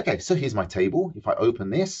 Okay, so here's my table. If I open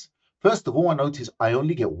this, first of all, I notice I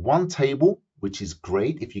only get one table, which is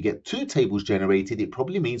great. If you get two tables generated, it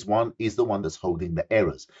probably means one is the one that's holding the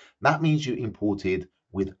errors. That means you imported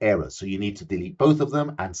with errors. So you need to delete both of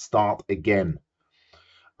them and start again.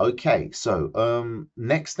 Okay, so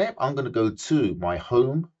next step, I'm going to go to my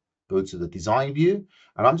home, go to the design view,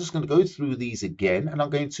 and I'm just going to go through these again, and I'm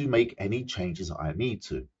going to make any changes I need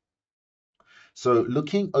to. So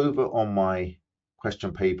looking over on my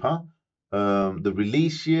question paper, the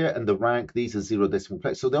release year and the rank, these are 0 decimal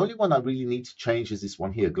places. So the only one I really need to change is this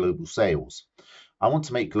one here, global sales. I want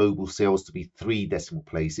to make global sales to be 3 decimal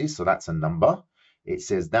places. So that's a number. It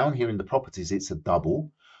says down here in the properties, it's a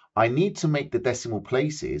double. I need to make the decimal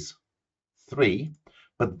places 3,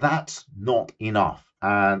 but that's not enough.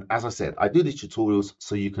 And as I said, I do these tutorials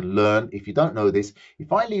so you can learn. If you don't know this,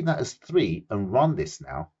 if I leave that as 3 and run this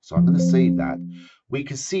now, so I'm going to save that, we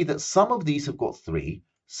can see that some of these have got 3,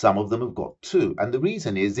 some of them have got 2. And the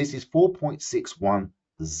reason is this is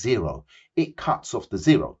 4.610. It cuts off the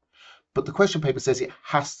 0. But the question paper says it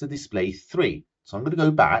has to display 3. So I'm going to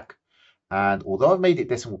go back. And although I've made it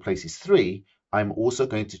decimal places 3, I'm also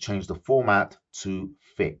going to change the format to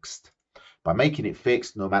fixed. By making it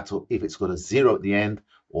fixed, no matter if it's got a 0 at the end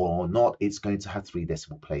or not, it's going to have 3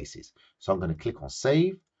 decimal places. So I'm going to click on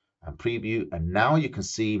save and preview. And now you can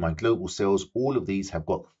see my global sales, all of these have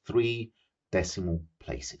got 3 decimal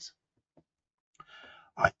places.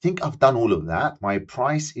 I think I've done all of that. My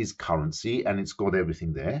price is currency and it's got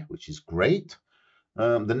everything there, which is great.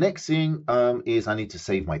 The next thing is I need to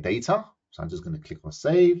save my data. So I'm just going to click on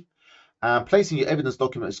save. Placing your evidence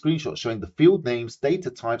document a screenshot showing the field names, data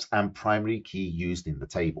types, and primary key used in the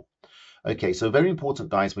table. Okay, so very important,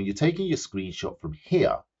 guys, when you're taking your screenshot from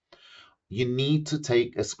here, you need to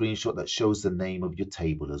take a screenshot that shows the name of your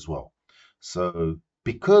table as well. So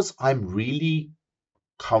because I'm really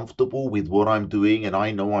comfortable with what I'm doing and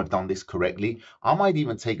I know I've done this correctly, I might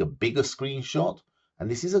even take a bigger screenshot, and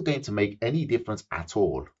this isn't going to make any difference at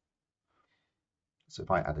all. So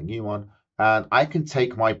if I add a new one, and I can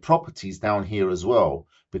take my properties down here as well,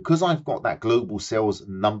 because I've got that global sales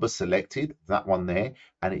number selected, that one there,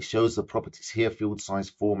 and it shows the properties here, field size,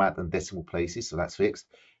 format, and decimal places, so that's fixed.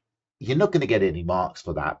 You're not going to get any marks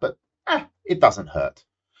for that, but it doesn't hurt.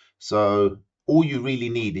 So all you really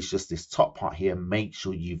need is just this top part here. Make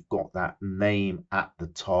sure you've got that name at the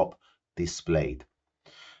top displayed.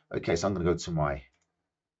 Okay, so I'm going to go to my,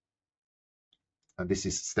 and this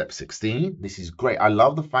is step 16. This is great. I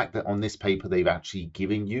love the fact that on this paper, they've actually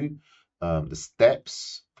given you the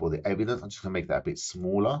steps for the evidence. I'm just going to make that a bit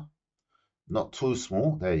smaller. Not too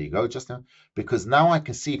small. There you go. Just now, because now I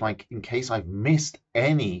can see if in case I've missed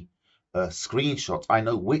any screenshots, I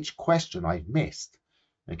know which question I've missed.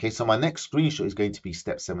 Okay, so my next screenshot is going to be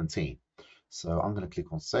step 17. So I'm going to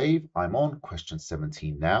click on save. I'm on question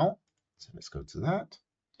 17 now. So let's go to that.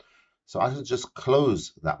 So I can just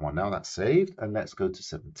close that one now. That's saved. And let's go to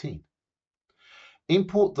 17.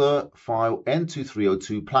 Import the file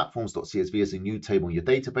N2302 platforms.csv as a new table in your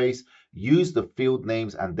database. Use the field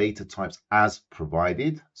names and data types as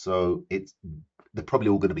provided. So they're probably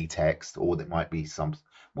all going to be text, or there might be some.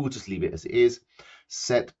 We'll just leave it as it is.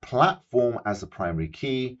 Set platform as the primary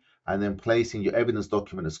key, and then place in your evidence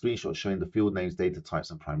document a screenshot showing the field names, data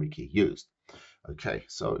types, and primary key used. Okay,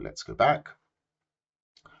 so let's go back.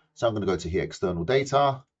 So I'm going to go to here, external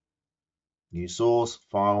data, new source,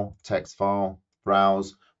 file, text file,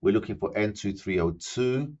 browse. We're looking for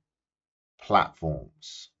N2302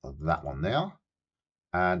 platforms, that one there.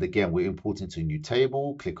 And again, we're importing to a new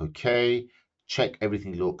table. Click OK. Check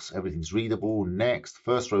everything's readable. Next,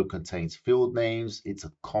 first row contains field names. It's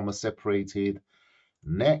a comma separated.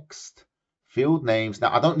 Next, field names.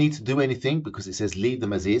 Now, I don't need to do anything because it says leave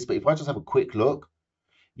them as is. But if I just have a quick look,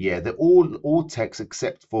 yeah, they're all text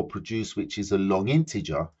except for produce, which is a long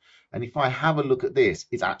integer. And if I have a look at this,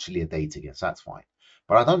 it's actually a date again, so that's fine.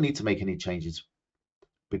 But I don't need to make any changes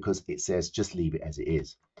because it says just leave it as it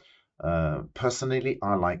is. Personally,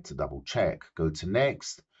 I like to double check. Go to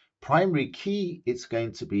next. Primary key, it's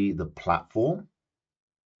going to be the platform.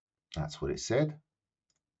 That's what it said.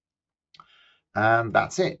 And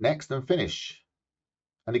that's it. Next and finish.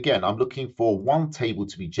 And again, I'm looking for one table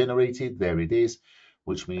to be generated. There it is,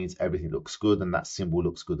 which means everything looks good and that symbol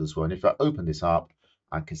looks good as well. And if I open this up,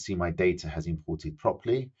 I can see my data has imported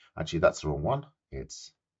properly. Actually, that's the wrong one.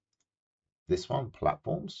 It's this one,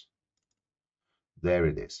 platforms. There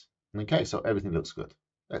it is. Okay, so everything looks good.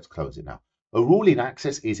 Let's close it now. A rule in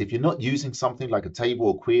Access is if you're not using something like a table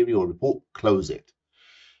or query or report, close it.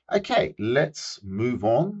 Okay, let's move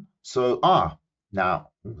on. So, now,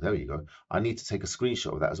 there you go. I need to take a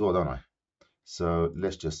screenshot of that as well, don't I? So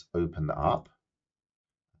let's just open that up.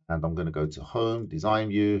 And I'm going to go to Home, Design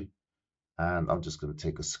View, and I'm just going to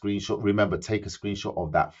take a screenshot. Remember, take a screenshot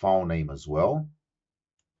of that file name as well.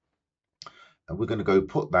 And we're going to go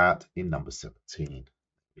put that in number 17. There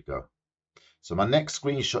we go. So my next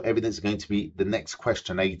screenshot evidence is going to be the next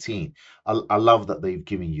question 18. I love that they've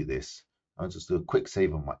given you this. I'll just do a quick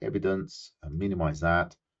save on my evidence and minimize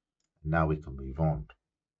that. Now we can move on.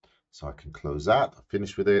 So I can close that. I'll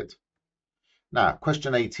finish with it. Now,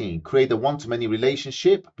 question 18, create a one-to-many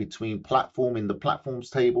relationship between platform in the platforms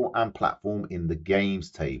table and platform in the games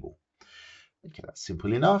table. Okay, that's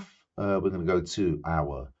simple enough. We're going to go to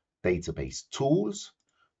our database tools.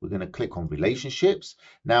 We're going to click on relationships.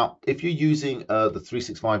 Now, if you're using the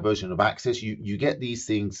 365 version of Access, you get these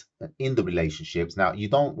things in the relationships. Now, you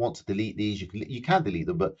don't want to delete these. You can delete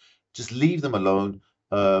them, but just leave them alone.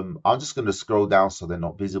 I'm just going to scroll down so they're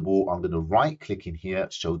not visible. I'm going to right click in here,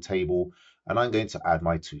 show table, and I'm going to add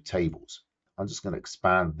my two tables. I'm just going to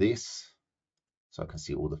expand this so I can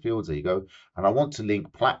see all the fields. There you go. And I want to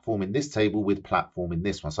link platform in this table with platform in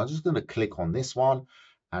this one. So I'm just going to click on this one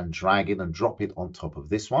and drag it and drop it on top of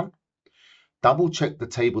this one. Double check the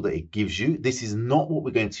table that it gives you. This is not what we're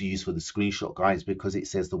going to use for the screenshot, guys, because it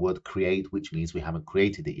says the word create, which means we haven't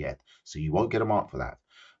created it yet. So you won't get a mark for that.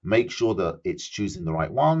 Make sure that it's choosing the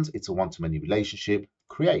right ones. It's a one-to-many relationship.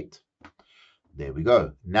 Create. There we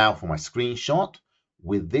go. Now for my screenshot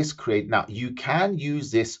with this create. Now you can use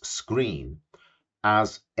this screen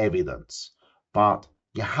as evidence, but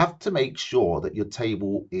you have to make sure that your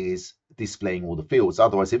table is displaying all the fields.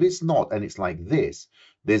 Otherwise, if it's not and it's like this,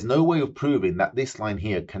 there's no way of proving that this line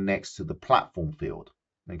here connects to the platform field.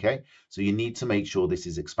 Okay, so you need to make sure this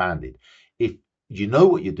is expanded. If you know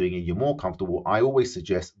what you're doing and you're more comfortable, I always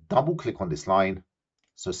suggest double click on this line.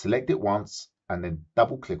 So select it once and then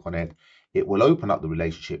double click on it. It will open up the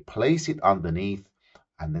relationship, place it underneath,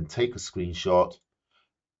 and then take a screenshot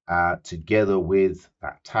together with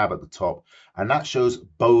that tab at the top. And that shows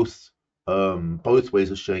both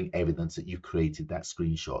ways of showing evidence that you've created that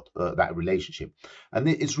screenshot, that relationship. And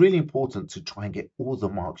it's really important to try and get all the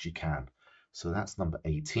marks you can. So that's number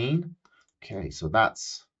 18. Okay, so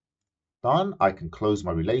that's done. I can close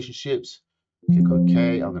my relationships. Click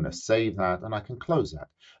OK. I'm going to save that and I can close that.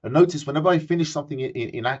 And notice whenever I finish something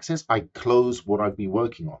in Access, I close what I've been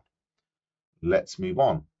working on. Let's move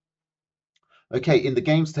on. Okay, in the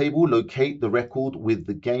games table, locate the record with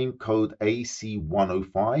the game code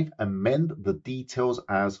AC105, amend the details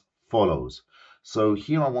as follows. So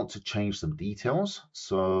here I want to change some details.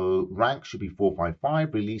 So rank should be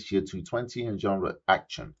 455, release year 220, and genre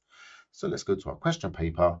action. So let's go to our question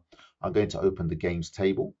paper. I'm going to open the games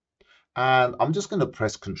table and I'm just going to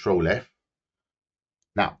press Control F.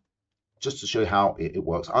 Now, just to show how it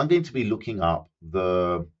works, I'm going to be looking up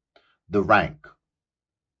the rank.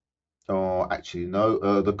 Or actually,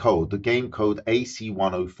 no, the game code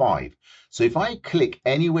AC105. So if I click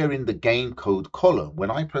anywhere in the game code column,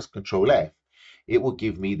 when I press Control F, it will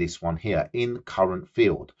give me this one here in current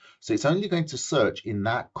field. So it's only going to search in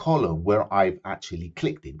that column where I've actually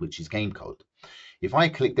clicked in, which is game code. If I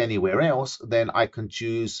clicked anywhere else, then I can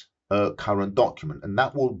choose a current document, and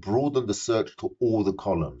that will broaden the search to all the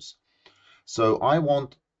columns. So I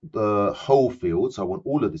want the whole field. So I want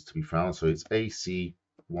all of this to be found. So it's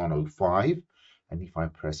AC105. And if I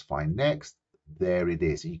press find next, there it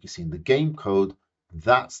is. And you can see in the game code,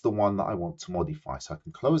 that's the one that I want to modify. So I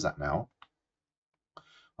can close that now.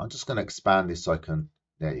 I'm just going to expand this so I can,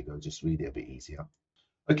 there you go, just read it a bit easier.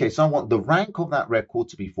 Okay, so I want the rank of that record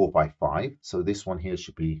to be 455. So this one here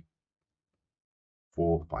should be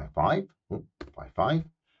 455.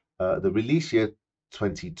 The release year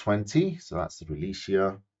 2020. So that's the release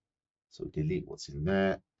year. So delete what's in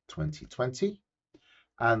there, 2020.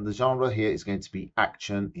 And the genre here is going to be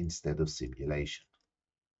action instead of simulation.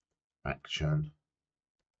 Action.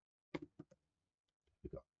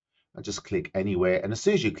 And just click anywhere. And as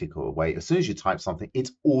soon as you click away, as soon as you type something,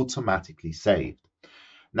 it's automatically saved.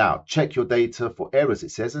 Now, check your data for errors,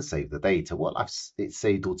 it says, and save the data. Well, it's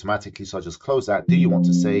saved automatically, so I just close that. Do you want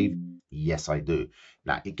to save? Yes, I do.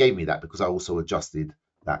 Now, it gave me that because I also adjusted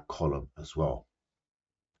that column as well.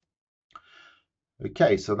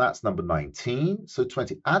 Okay, so that's number 19. So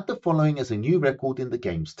 20, add the following as a new record in the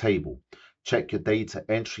games table. Check your data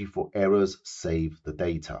entry for errors, save the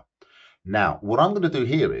data. Now, what I'm going to do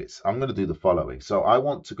here is I'm going to do the following. So I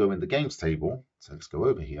want to go in the games table. So let's go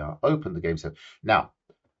over here, open the games table. Now,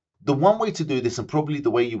 the one way to do this, and probably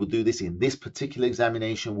the way you will do this in this particular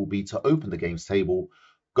examination, will be to open the games table,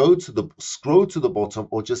 scroll to the bottom,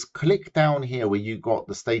 or just click down here where you got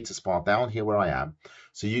the status bar down here where I am.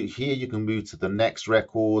 So here you can move to the next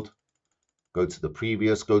record, go to the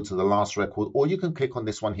previous, go to the last record, or you can click on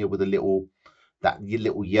this one here with a little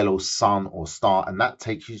yellow sun or star, and that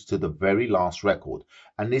takes you to the very last record.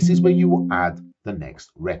 And this is where you will add the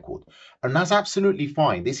next record. And that's absolutely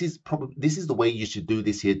fine. This is the way you should do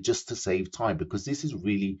this here, just to save time, because this is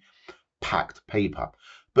really packed paper.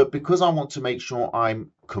 But because I want to make sure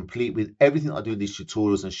I'm complete with everything I do in these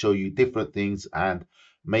tutorials and show you different things and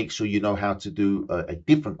make sure you know how to do a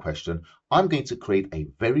different question, I'm going to create a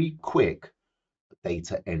very quick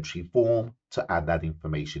data entry form to add that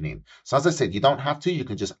information in. So as I said, you don't have to, you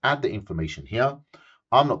can just add the information here.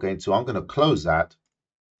 I'm not going to, I'm going to close that.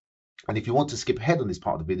 And if you want to skip ahead on this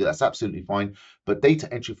part of the video, that's absolutely fine. But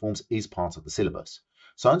data entry forms is part of the syllabus.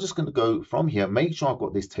 So I'm just going to go from here, make sure I've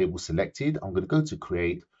got this table selected. I'm going to go to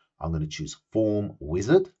create. I'm going to choose form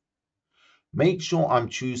wizard. Make sure I'm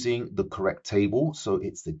choosing the correct table. So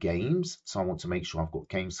it's the games. So I want to make sure I've got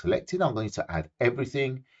games selected. I'm going to add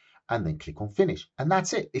everything and then click on finish. And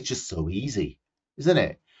that's it. It's just so easy, isn't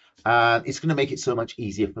it? And it's going to make it so much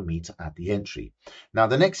easier for me to add the entry. Now,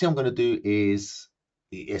 the next thing I'm going to do is,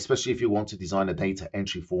 especially if you want to design a data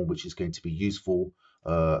entry form, which is going to be useful,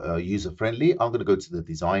 user-friendly, I'm going to go to the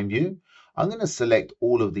design view. I'm going to select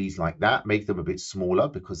all of these like that, make them a bit smaller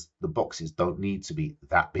because the boxes don't need to be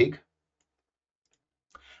that big.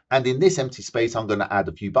 And in this empty space, I'm going to add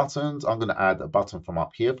a few buttons. I'm going to add a button from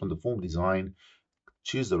up here from the form design,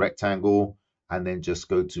 choose the rectangle, and then just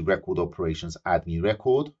go to record operations, add new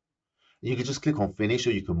record. You can just click on finish,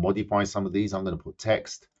 or you can modify some of these. I'm going to put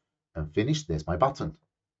text and finish. There's my button.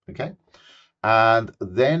 Okay. And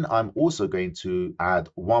then I'm also going to add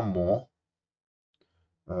one more.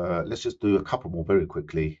 Let's just do a couple more very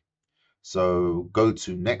quickly. So go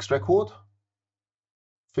to next record,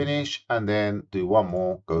 finish, and then do one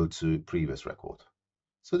more, go to previous record.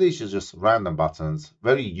 So these are just random buttons,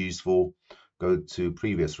 very useful. Go to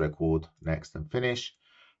previous record, next, and finish.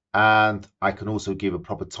 And I can also give a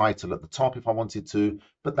proper title at the top if I wanted to,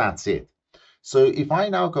 but that's it. So if I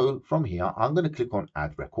now go from here, I'm going to click on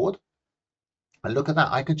add record. And look at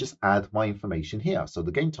that, I can just add my information here. So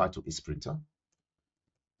the game title is Sprinter.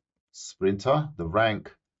 Sprinter, the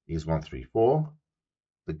rank is 134.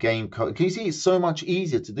 The game code, can you see it's so much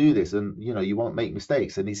easier to do this, and you won't make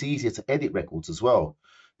mistakes, and it's easier to edit records as well.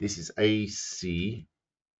 This is AC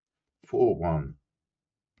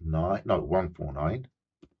 149.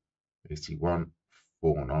 AC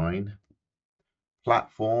 149.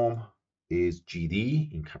 Platform is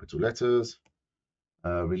GD in capital letters.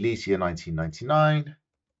 Release year 1999.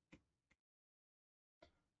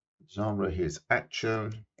 Genre here is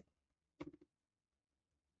action.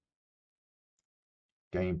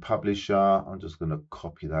 Game publisher, I'm just going to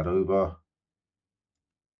copy that over.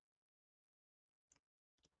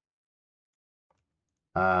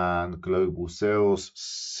 And global sales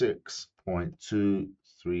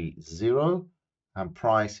 6.230, and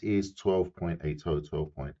price is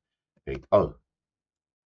 12.80.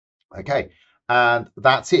 Okay, and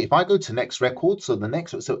that's it. If I go to next record, so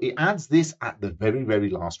it adds this at the very, very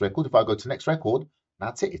last record. If I go to next record,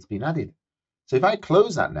 that's it, it's been added. So if I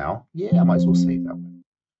close that now, yeah, I might as well save that one.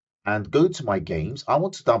 And go to my games, I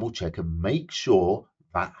want to double check and make sure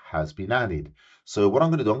that has been added. So what I'm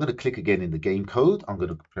going to do, I'm going to click again in the game code. I'm going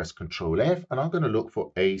to press Control F, and I'm going to look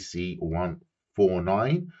for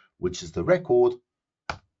AC149, which is the record.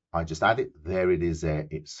 I just add it. There it is there.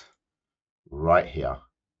 It's right here.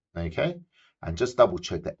 Okay. And just double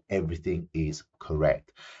check that everything is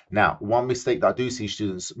correct. Now, one mistake that I do see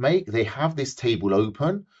students make, they have this table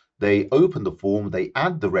open. They open the form, they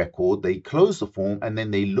add the record, they close the form, and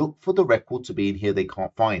then they look for the record to be in here. They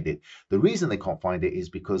can't find it. The reason they can't find it is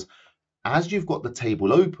because as you've got the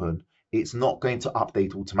table open, it's not going to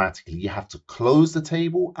update automatically. You have to close the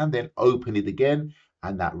table and then open it again,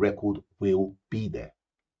 and that record will be there.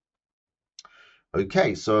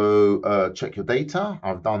 Okay, so check your data.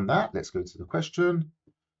 I've done that. Let's go to the question.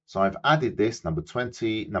 So I've added this, number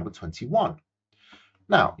 20, number 21.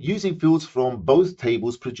 Now, using fields from both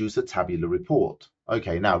tables produce a tabular report.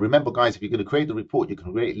 Okay, now remember guys, if you're going to create the report, you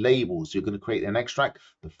can create labels, you're going to create an extract.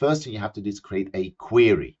 The first thing you have to do is create a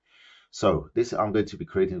query. So this, I'm going to be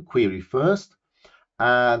creating a query first,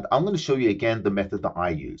 and I'm going to show you again the method that I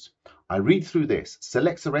use. I read through this,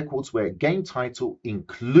 selects the records where game title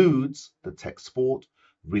includes the text sport,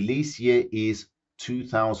 release year is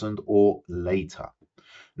 2000 or later.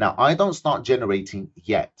 Now, I don't start generating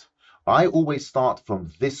yet. I always start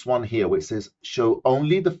from this one here, where it says show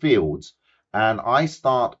only the fields, and I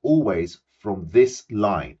start always from this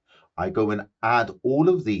line. I go and add all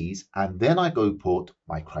of these, and then I go put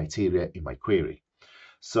my criteria in my query.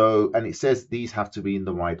 So, and it says these have to be in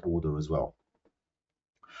the right order as well.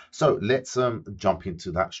 So let's jump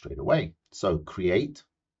into that straight away. So create,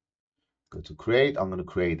 go to create. I'm going to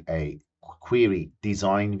create a query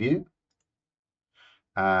design view.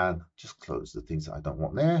 And just close the things that I don't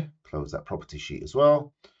want there. Close that property sheet as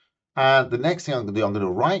well. And the next thing I'm going to do, I'm going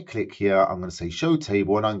to right click here. I'm going to say show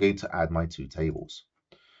table, and I'm going to add my two tables.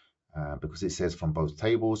 Because it says from both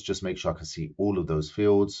tables, just make sure I can see all of those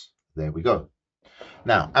fields. There we go.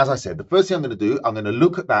 Now, as I said, the first thing I'm going to do, I'm going to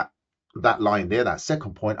look at that line there, that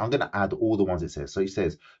second point. I'm going to add all the ones it says. So it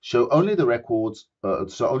says show only the records,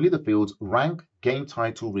 so only the fields, rank, game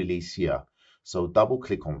title, release year. So double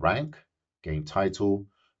click on rank, game title,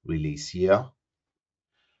 release year.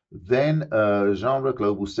 Then genre,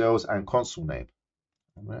 global sales, and console name.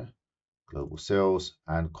 Global sales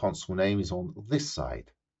and console name is on this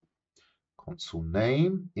side. Console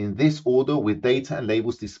name in this order with data and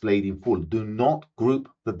labels displayed in full. Do not group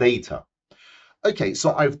the data. Okay,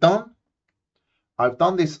 so I've done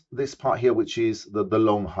this part here, which is the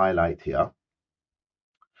long highlight here.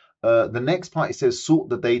 The next part, it says sort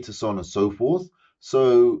the data, so on and so forth.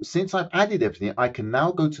 So since I've added everything, I can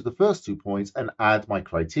now go to the first 2 points and add my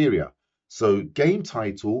criteria. So game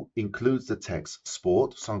title includes the text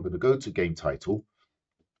sport. So I'm going to go to game title.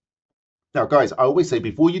 Now, guys, I always say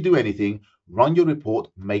before you do anything, run your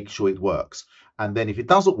report, make sure it works. And then if it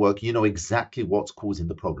doesn't work, you know exactly what's causing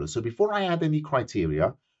the problem. So before I add any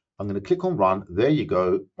criteria, I'm going to click on run. There you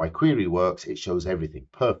go. My query works. It shows everything.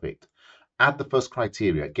 Perfect. Add the first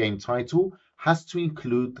criteria. Game title has to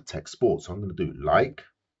include the text sport. So I'm going to do like,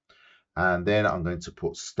 and then I'm going to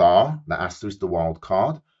put star, the asterisk, the wild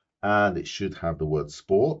card, and it should have the word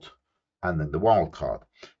sport, and then the wild card.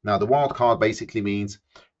 Now, the wild card basically means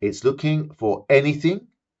it's looking for anything,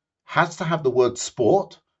 has to have the word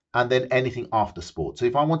sport, and then anything after sport. So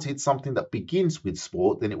if I wanted something that begins with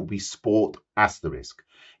sport, then it will be sport asterisk.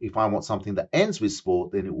 If I want something that ends with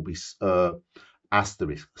sport, then it will be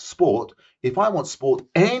asterisk sport. If I want sport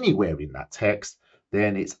anywhere in that text,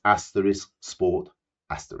 then it's asterisk sport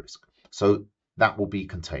asterisk. So that will be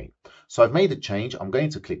contained. So I've made a change. I'm going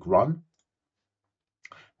to click run.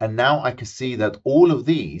 And now I can see that all of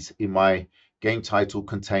these in my game title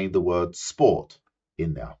contain the word sport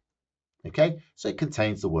in there. Okay, so it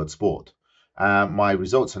contains the word sport. My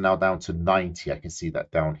results are now down to 90. I can see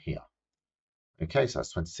that down here. Okay, so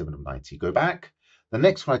that's 27 of 90. Go back. The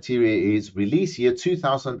next criteria is release year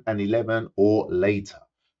 2011 or later.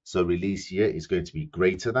 So release year is going to be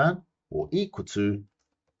greater than or equal to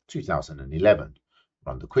 2011.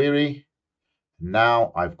 Run the query.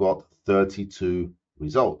 Now I've got 32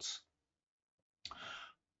 results.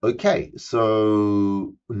 Okay,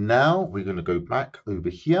 so now we're going to go back over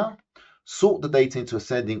here. Sort the data into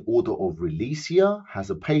ascending order of release year,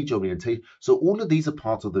 has a page orientation. So all of these are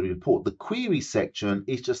part of the report. The query section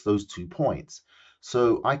is just those 2 points.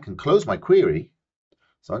 So I can close my query.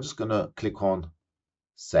 So I'm just going to click on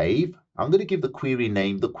save. I'm going to give the query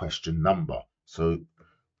name the question number. So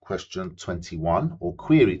question 21 or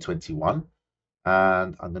query 21.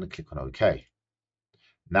 And I'm going to click on OK.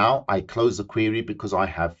 Now I close the query because I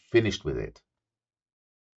have finished with it.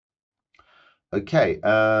 Okay,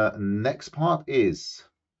 next part is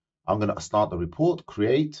I'm going to start the report,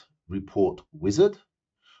 create report wizard.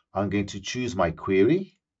 I'm going to choose my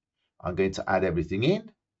query. I'm going to add everything in,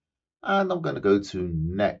 and I'm going to go to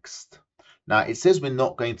next. Now it says we're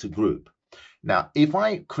not going to group. Now, if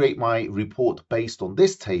I create my report based on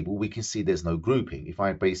this table, we can see there's no grouping. If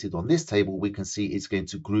I base it on this table, we can see it's going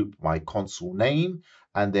to group my console name,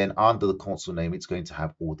 and then under the console name, it's going to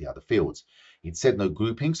have all the other fields. It said no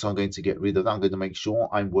grouping, so I'm going to get rid of that. I'm going to make sure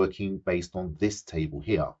I'm working based on this table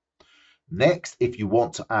here. Next, if you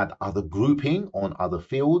want to add other grouping on other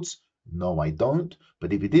fields, no, I don't.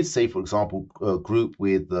 But if it did say, for example, group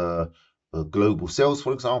with global sales,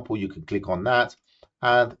 for example, you can click on that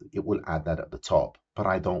and it will add that at the top. But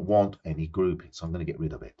I don't want any grouping, so I'm going to get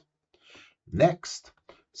rid of it. Next,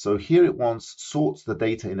 so here it wants sorts the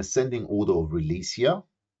data in ascending order of release year.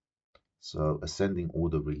 So ascending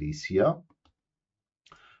order release year.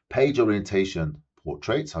 Page orientation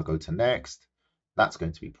portraits. I'll go to next. That's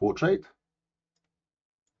going to be portrait.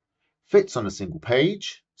 Fits on a single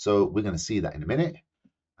page. So we're going to see that in a minute.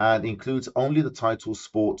 and includes only the title,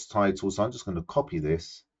 sports title. So I'm just going to copy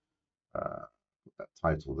this, put that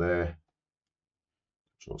title there,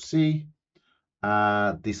 Control C.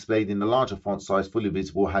 Displayed in the larger font size, fully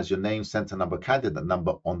visible, has your name, center number, candidate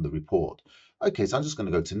number on the report. Okay, so I'm just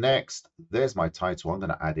going to go to next. There's my title. I'm going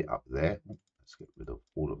to add it up there. Let's get rid of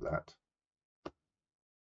all of that.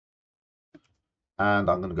 And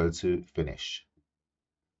I'm going to go to finish.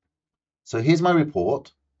 So here's my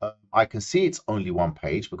report. I can see it's only one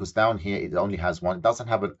page because down here it only has one. It doesn't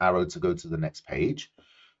have an arrow to go to the next page.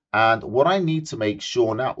 And what I need to make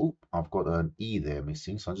sure now, I've got an E there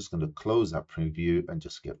missing. So I'm just going to close that preview and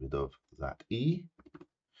just get rid of that E.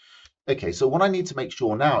 Okay, so what I need to make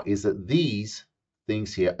sure now is that these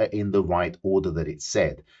things here are in the right order that it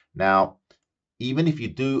said. Now, even if you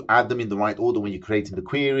do add them in the right order when you're creating the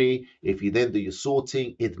query, if you then do your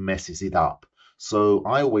sorting, it messes it up. So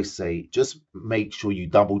I always say, just make sure you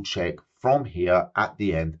double check from here at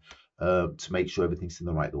the end to make sure everything's in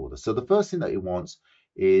the right order. So the first thing that it wants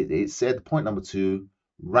is, it said point number 2,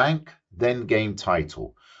 rank, then game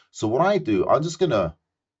title. So what I do, I'm just gonna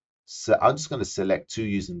select 2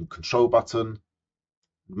 using the control button,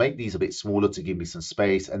 make these a bit smaller to give me some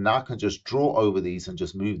space, and now I can just draw over these and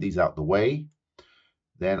just move these out the way.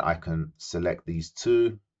 Then I can select these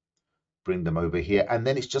 2, bring them over here, and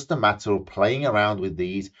then it's just a matter of playing around with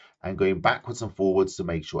these and going backwards and forwards to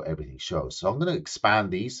make sure everything shows. So I'm going to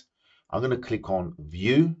expand these. I'm going to click on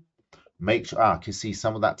view, make sure I can see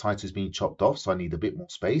some of that title is being chopped off, so I need a bit more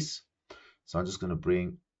space. So I'm just going to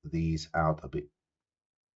bring these out a bit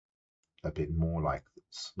more like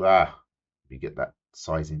this. We get that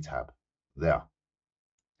sizing tab there.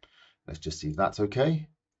 Let's just see if that's okay.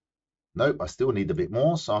 Nope, I still need a bit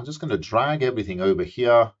more, so I'm just going to drag everything over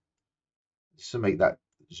here just to make that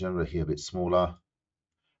genre here a bit smaller.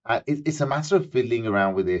 It's a matter of fiddling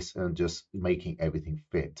around with this and just making everything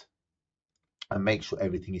fit and make sure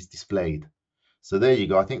everything is displayed. So there you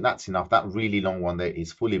go. I think that's enough. That really long one there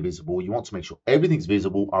is fully visible. You want to make sure everything's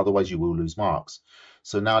visible, otherwise you will lose marks.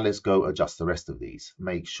 So now let's go adjust the rest of these.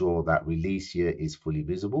 Make sure that release here is fully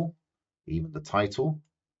visible, even the title.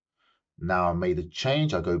 Now I made a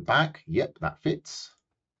change. I go back. Yep, that fits.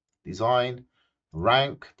 Design,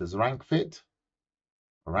 rank. Does rank fit?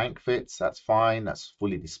 Rank fits. That's fine. That's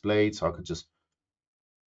fully displayed. So I can just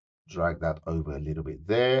drag that over a little bit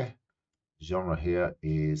there. Genre here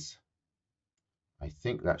is, I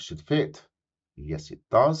think that should fit. Yes, it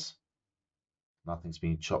does. Nothing's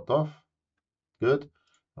being chopped off. Good.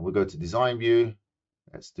 And we'll go to design view.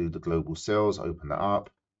 Let's do the global sales. Open that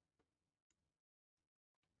up.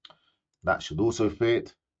 That should also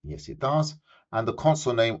fit. Yes, it does. And the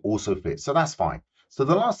console name also fits. So that's fine. So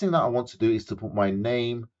the last thing that I want to do is to put my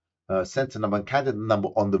name, center number, and candidate number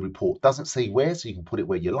on the report. Doesn't say where, so you can put it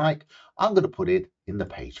where you like. I'm going to put it in the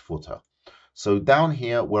page footer. So down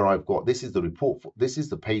here where I've got, this is the report, this is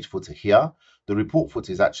the page footer here. The report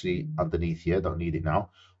footer is actually underneath here. Don't need it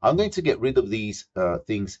now. I'm going to get rid of these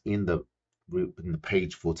things in the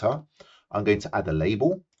page footer. I'm going to add a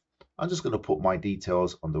label. I'm just going to put my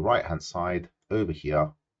details on the right hand side over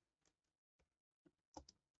here.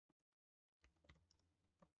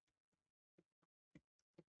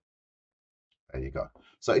 There you go.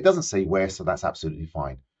 So it doesn't say where, so that's absolutely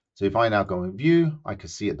fine. So if I now go in view, I can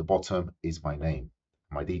see at the bottom is my name,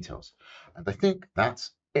 my details. And I think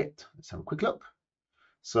that's it. Let's have a quick look.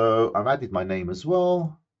 So I've added my name as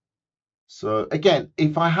well. So again,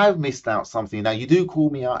 if I have missed out something, now you do call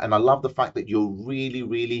me out, and I love the fact that you're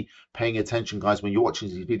really paying attention, guys, when you're watching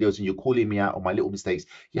these videos and you're calling me out on my little mistakes.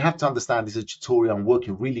 You have to understand this is a tutorial. I'm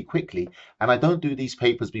working really quickly, and I don't do these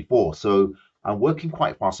papers before, so I'm working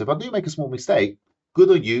quite fast. So if I do make a small mistake, good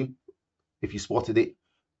on you. If you spotted it,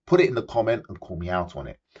 put it in the comment and call me out on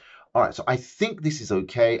it. All right, so I think this is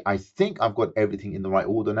okay. I think I've got everything in the right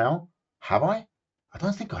order now. Have I? I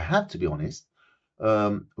don't think I have, to be honest.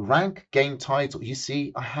 Rank, game title. You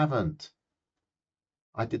see, I haven't.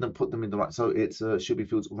 I didn't put them in the right. So it should be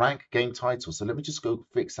fields rank, game title. So let me just go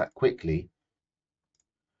fix that quickly.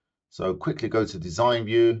 So quickly go to design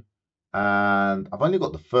view, and I've only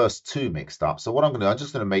got the first 2 mixed up. So what I'm going to do, I'm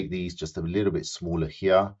just going to make these just a little bit smaller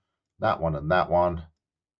here. That one and that one.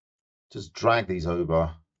 Just drag these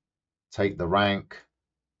over. Take the rank.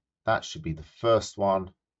 That should be the first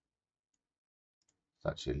one. It's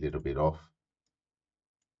actually a little bit off.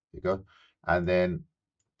 There you go. And then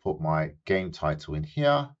put my game title in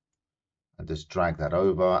here and just drag that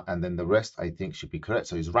over. And then the rest I think should be correct.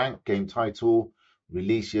 So it's rank, game title,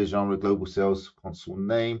 release year, genre, global sales, console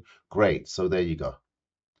name. Great. So there you go.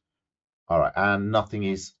 All right. And nothing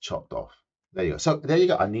is chopped off. There you go. So there you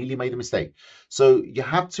go. I nearly made a mistake. So you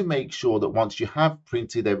have to make sure that once you have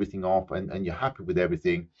printed everything off and you're happy with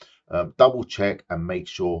everything, double check and make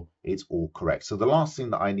sure it's all correct. So the last thing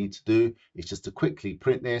that I need to do is just to quickly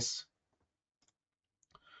print this.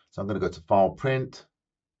 So I'm going to go to File, Print.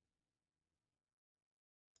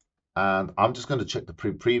 And I'm just going to check the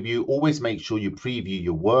preview. Always make sure you preview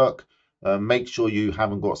your work. Make sure you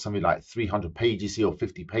haven't got something like 300 pages here or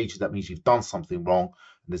 50 pages. That means you've done something wrong.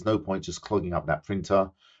 And there's no point just clogging up that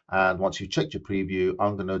printer. And once you've checked your preview,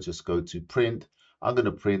 I'm going to just go to print. I'm going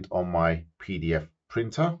to print on my PDF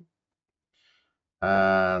printer.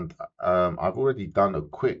 And I've already done a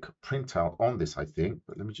quick printout on this, I think.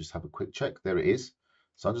 But let me just have a quick check. There it is.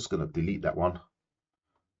 So I'm just going to delete that one.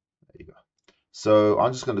 There you go. So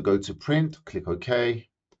I'm just going to go to print, click OK.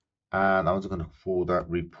 And I'm just going to call that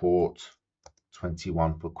report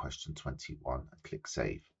 21 for question 21 and click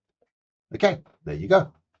save. Okay, there you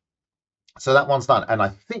go. So that one's done. And I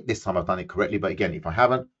think this time I've done it correctly. But again, if I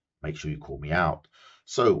haven't, make sure you call me out.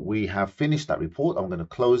 So we have finished that report. I'm going to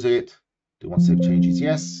close it. Do you want to save changes?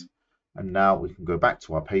 Yes. And now we can go back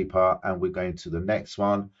to our paper and we're going to the next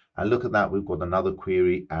one. And look at that. We've got another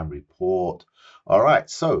query and report. All right.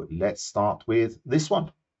 So let's start with this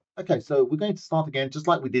one. Okay, so we're going to start again, just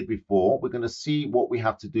like we did before. We're going to see what we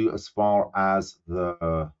have to do as far as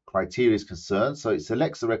the criteria is concerned. So it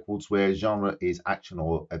selects the records where genre is action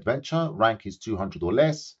or adventure, rank is 200 or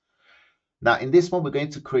less. Now, in this one, we're going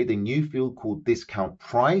to create a new field called discount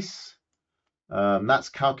price. That's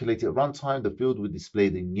calculated at runtime. The field will display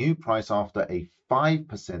the new price after a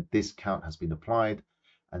 5% discount has been applied.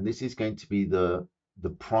 And this is going to be the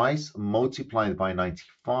price multiplied by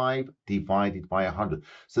 95 divided by 100.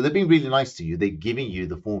 So they're being really nice to you. They're giving you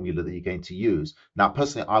the formula that you're going to use. Now,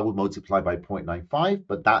 personally, I would multiply by 0.95,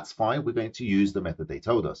 but that's fine. We're going to use the method they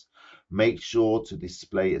told us. Make sure to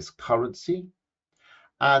display as currency.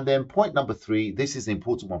 And then point number 3, this is the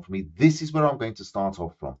important one for me. This is where I'm going to start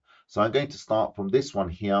off from. So I'm going to start from this one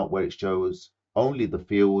here where it shows only the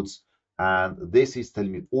fields. And this is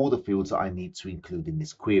telling me all the fields that I need to include in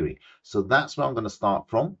this query. So that's where I'm going to start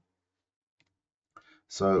from.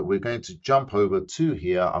 So we're going to jump over to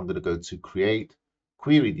here. I'm going to go to Create,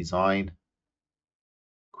 Query Design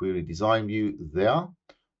View there.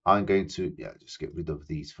 I'm going to just get rid of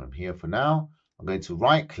these from here for now. I'm going to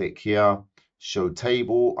right click here, Show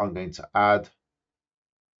Table. I'm going to add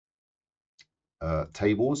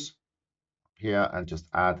tables here and just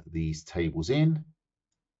add these tables in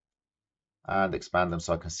and expand them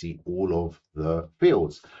so I can see all of the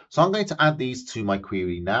fields. So I'm going to add these to my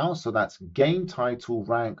query now. So that's game title,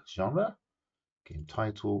 rank, genre. Game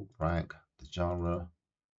title, rank, the genre.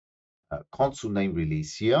 Console name,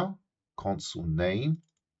 release year. Console name,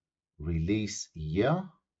 release year.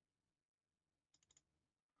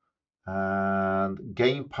 And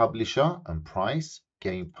game publisher and price.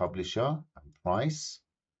 Game publisher and price.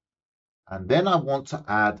 And then I want to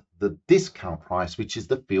add the discount price, which is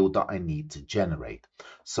the field that I need to generate.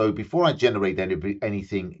 So before I generate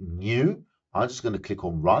anything new, I'm just going to click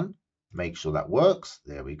on Run, make sure that works.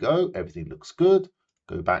 There we go. Everything looks good.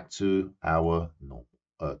 Go back to our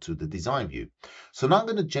to the design view. So now I'm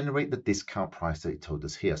going to generate the discount price that it told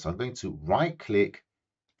us here. So I'm going to right click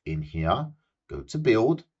in here, go to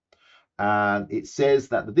Build. And it says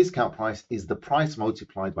that the discount price is the price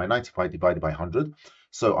multiplied by 95 divided by 100.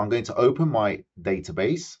 So I'm going to open my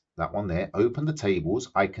database, that one there, open the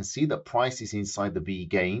tables. I can see that price is inside the V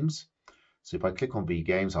games. So if I click on V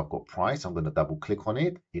games, I've got price. I'm going to double click on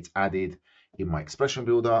it. It's added in my expression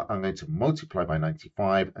builder. I'm going to multiply by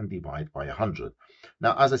 95 and divide by 100.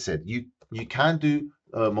 Now, as I said, you can do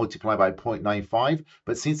multiply by 0.95,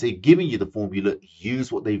 but since they've given you the formula,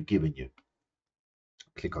 use what they've given you.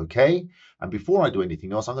 Click OK. And before I do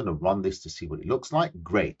anything else, I'm going to run this to see what it looks like.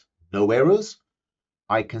 Great. No errors.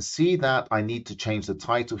 I can see that I need to change the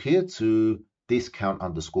title here to discount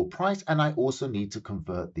underscore price. And I also need to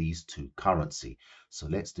convert these to currency. So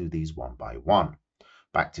let's do these one by one.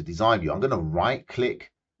 Back to design view. I'm going to right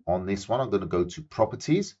click on this one. I'm going to go to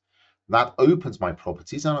properties. That opens my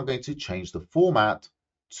properties and I'm going to change the format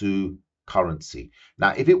to currency.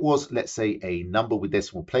 Now, if it was, let's say, a number with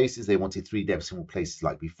decimal places, they wanted 3 decimal places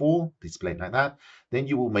like before, displayed like that, then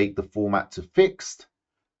you will make the format to fixed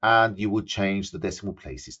and you will change the decimal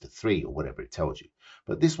places to 3 or whatever it tells you.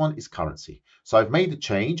 But this one is currency. So I've made a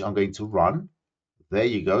change. I'm going to run. There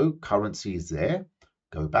you go. Currency is there.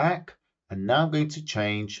 Go back. And now I'm going to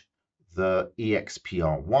change the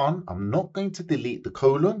EXPR1. I'm not going to delete the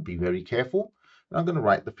colon. Be very careful. And I'm going to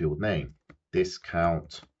write the field name.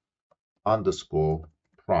 Discount underscore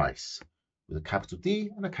price with a capital D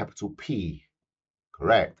and a capital P.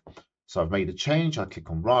 Correct. So I've made a change. I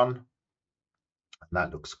click on run, and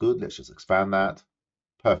that looks good. Let's just expand that.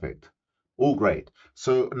 Perfect. All great.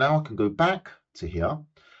 So now I can go back to here.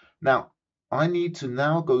 Now, I need to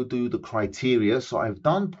now go do the criteria. So I've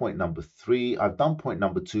done point number 3. I've done point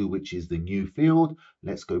number 2, which is the new field.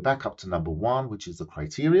 Let's go back up to number 1, which is the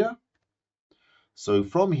criteria. So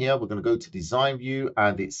from here, we're going to go to design view,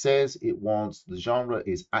 and it says it wants the genre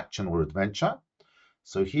is action or adventure.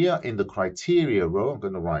 So here in the criteria row, I'm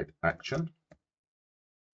going to write action.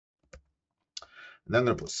 And then I'm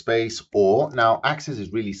going to put space or. Now, Access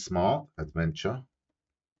is really smart, adventure.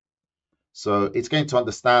 So it's going to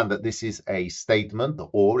understand that this is a statement,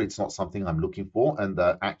 or it's not something I'm looking for, and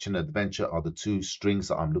the action and adventure are the 2 strings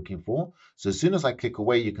that I'm looking for. So as soon as I click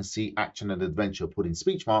away, you can see action and adventure put in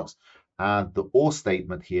speech marks, and the or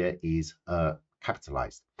statement here is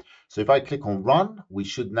capitalized. So if I click on run, we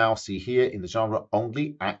should now see here in the genre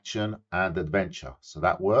only action and adventure. So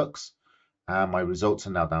that works, and my results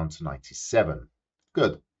are now down to 97.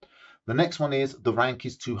 Good. The next one is the rank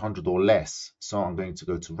is 200 or less. So I'm going to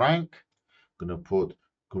go to rank. I'm going to put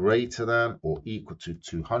greater than or equal to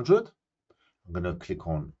 200. I'm going to click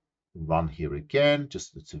on run here again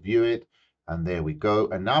just to view it. And there we go.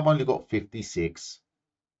 And now I've only got 56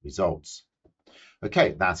 results.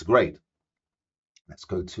 Okay, that's great. Let's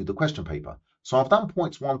go to the question paper. So I've done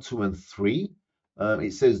points 1, 2, and 3.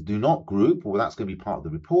 It says do not group. Well, that's going to be part of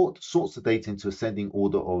the report. Sorts the data into ascending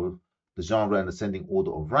order of the genre and ascending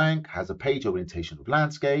order of rank. Has a page orientation of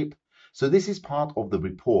landscape. So this is part of the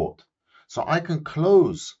report. So I can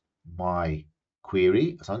close my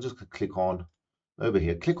query. So I'm just going to click on over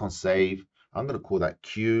here, click on save. I'm going to call that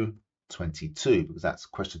Q22 because that's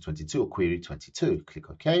question 22 or query 22. Click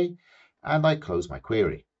OK, and I close my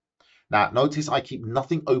query. Now, notice I keep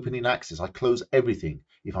nothing open in Access. I close everything.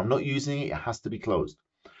 If I'm not using it, it has to be closed.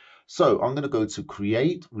 So I'm going to go to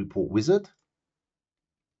Create Report Wizard.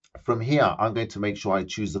 From here, I'm going to make sure I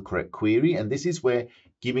choose the correct query. And this is where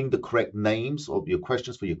giving the correct names of your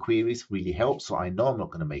questions for your queries really helps. So I know I'm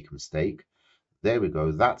not going to make a mistake. There we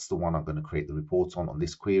go. That's the one I'm going to create the report on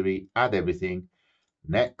this query. Add everything.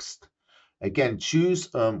 Next. Again, choose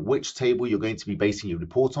which table you're going to be basing your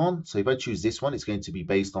report on. So if I choose this one, it's going to be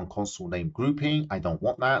based on console name grouping. I don't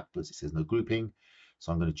want that because it says no grouping.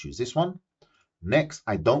 So I'm going to choose this one. Next,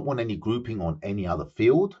 I don't want any grouping on any other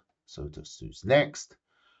field. So just choose next.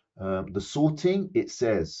 The sorting, it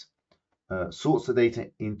says sorts the data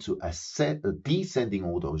into a descending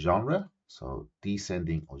order of genre. So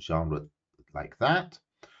descending of genre like that.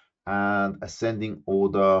 And ascending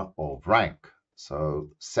order of rank. So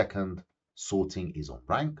second sorting is on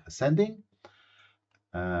rank, ascending.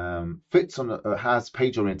 Fits on has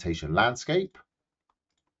page orientation landscape.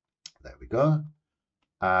 There we go.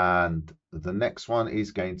 And the next one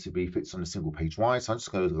is going to be fits on a single page wide. So I'm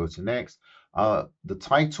just going to go to next. The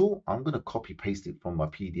title, I'm going to copy paste it from my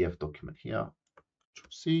PDF document here.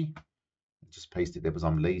 Control-C. Just paste it there because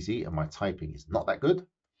I'm lazy and my typing is not that good.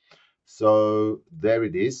 So there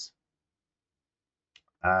it is.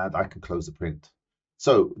 And I can close the print.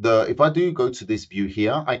 So if I do go to this view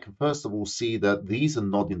here, I can first of all see that these are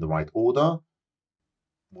not in the right order.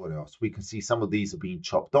 What else? We can see some of these are being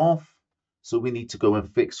chopped off. So we need to go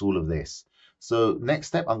and fix all of this. So next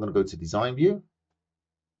step, I'm going to go to design view.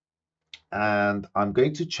 And I'm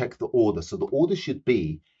going to check the order. So the order should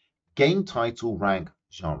be game title, rank,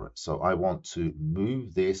 genre. So I want to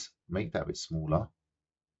move this, make that a bit smaller.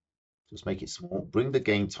 Just make it small. Bring the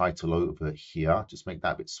game title over here. Just make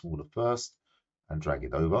that a bit smaller first and drag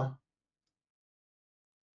it over.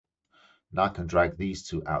 Now I can drag these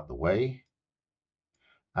two out the way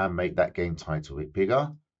and make that game title a bit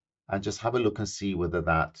bigger and just have a look and see whether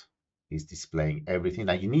that is displaying everything.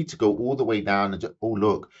 Now you need to go all the way down and just, oh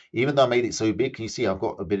look, even though I made it so big, can you see I've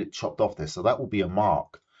got a bit chopped off there? So that will be a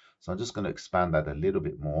mark. So I'm just going to expand that a little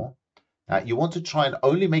bit more. You want to try and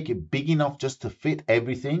only make it big enough just to fit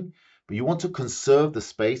everything, but you want to conserve the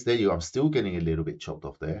space. There you go. I'm still getting a little bit chopped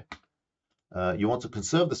off there. You want to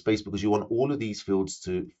conserve the space because you want all of these fields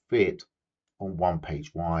to fit on one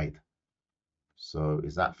page wide. So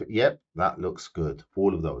is that fit? Yep, that looks good.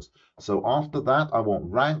 All of those. So after that, I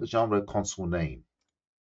want rank, genre, console name.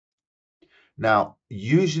 Now,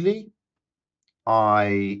 usually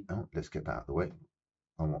let's get that out of the way.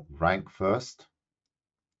 I want rank first.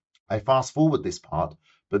 I fast forward this part,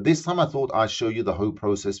 but this time I thought I'd show you the whole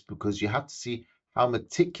process because you have to see how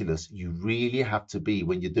meticulous you really have to be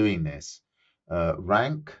when you're doing this.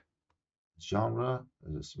 Rank, genre,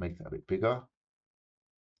 let's make that a bit bigger.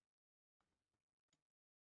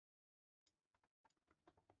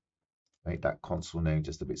 Make that console name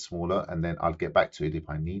just a bit smaller, and then I'll get back to it if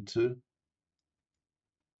I need to.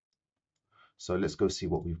 So let's go see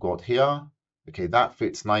what we've got here. Okay, that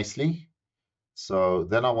fits nicely. So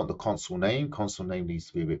then I want the console name. Console name needs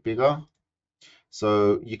to be a bit bigger.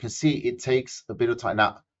 So you can see it takes a bit of time.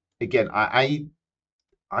 Now, again, I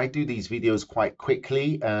do these videos quite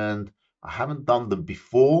quickly and I haven't done them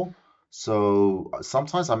before. So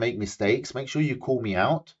sometimes I make mistakes. Make sure you call me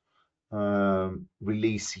out.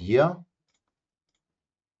 Release here.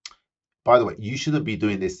 By the way, you shouldn't be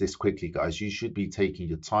doing this quickly, guys. You should be taking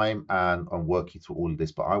your time and working through all of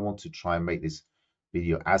this. But I want to try and make this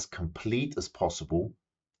video as complete as possible,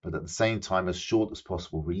 but at the same time as short as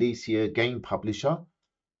possible. Release here, game publisher.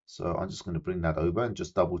 So I'm just going to bring that over and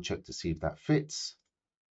just double check to see if that fits.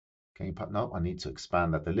 Game pub. No, I need to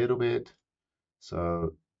expand that a little bit.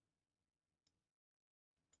 So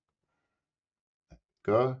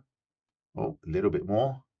go. Oh, a little bit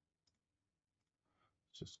more.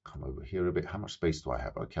 Just come over here a bit. How much space do I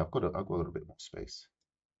have? Okay, I've got a bit more space.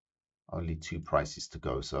 Only 2 prices to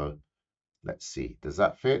go. So let's see. Does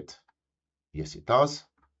that fit? Yes, it does.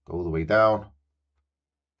 Go all the way down.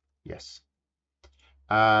 Yes.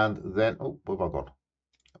 And then, oh, what have I got?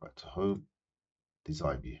 Go back to home,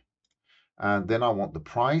 design view. And then I want the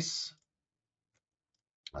price.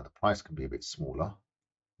 And the price can be a bit smaller.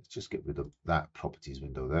 Let's just get rid of that properties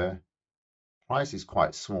window there. Price is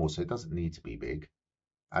quite small, so it doesn't need to be big.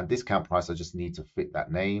 And discount price, I just need to fit that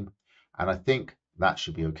name. And I think that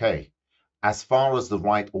should be okay. As far as the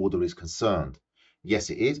right order is concerned, yes,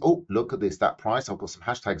 it is. Oh, look at this, that price. I've got some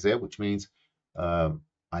hashtags there, which means I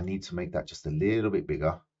need to make that just a little bit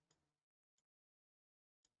bigger.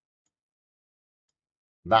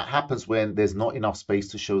 That happens when there's not enough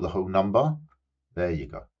space to show the whole number. There you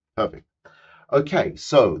go. Perfect. Okay,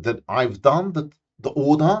 so that I've done the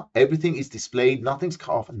order, everything is displayed, nothing's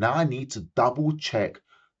cut off. Now I need to double check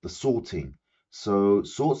the sorting. So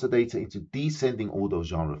sorts the data into descending order of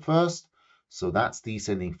genre first. So that's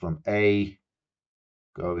descending from A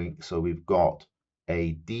going, so we've got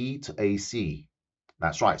AD to AC.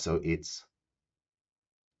 That's right, so it's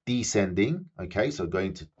descending, okay, so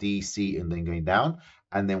going to DC and then going down.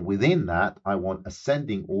 And then within that, I want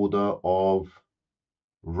ascending order of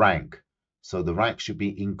rank. So the rank should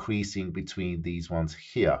be increasing between these ones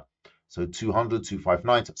here. So 200,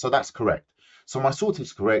 259. So that's correct. So my sort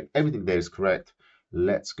is correct. Everything there is correct.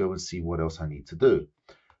 Let's go and see what else I need to do.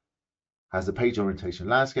 Has the page orientation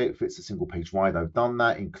landscape, fits a single page wide. I've done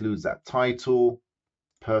that, includes that title.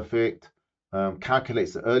 Perfect.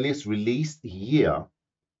 Calculates the earliest released year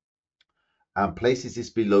and places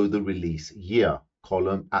this below the release year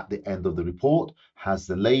column at the end of the report. Has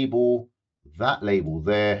the label, that label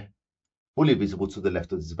there, fully visible to the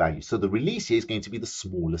left of this value. So the release here is going to be the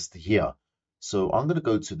smallest here. So I'm going to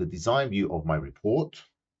go to the design view of my report.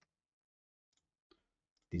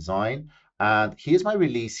 Design. And here's my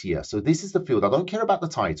release here. So this is the field. I don't care about the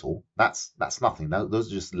title. That's nothing.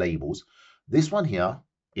 Those are just labels. This one here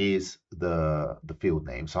is the field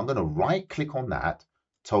name. So I'm going to right click on that,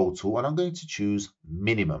 total, and I'm going to choose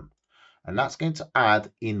minimum. And that's going to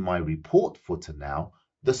add in my report footer now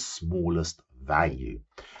the smallest value.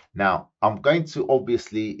 Now, I'm going to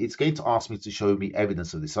obviously, it's going to ask me to show me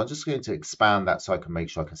evidence of this. So I'm just going to expand that so I can make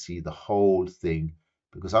sure I can see the whole thing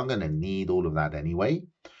because I'm going to need all of that anyway.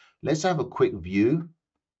 Let's have a quick view.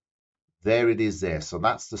 There it is there. So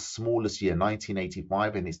that's the smallest year,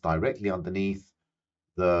 1985, and it's directly underneath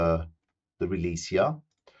the release here.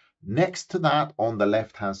 Next to that, on the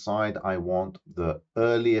left-hand side, I want the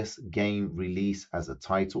earliest game release as a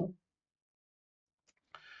title.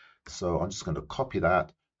 So I'm just going to copy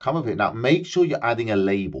that, come over here. Now, make sure you're adding a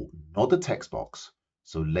label, not a text box.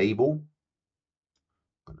 So label,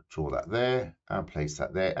 I'm going to draw that there and place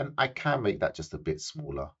that there. And I can make that just a bit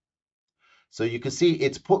smaller. So you can see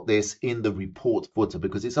it's put this in the report footer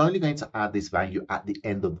because it's only going to add this value at the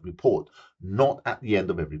end of the report, not at the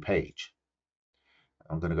end of every page.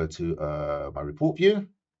 I'm going to go to my report view.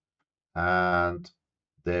 And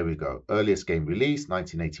there we go. Earliest game release,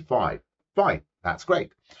 1985. Fine, that's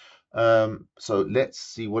great. So let's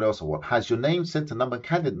see what else I want. Has your name, center number,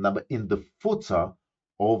 candidate number in the footer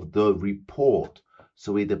of the report.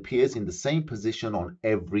 So it appears in the same position on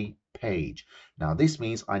every page. Now this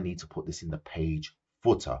means I need to put this in the page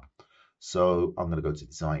footer. So I'm going to go to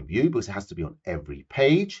design view because it has to be on every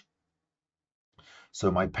page. So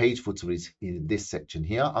my page footer is in this section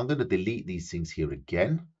here. I'm going to delete these things here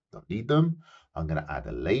again. Don't need them. I'm going to add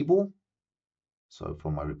a label. So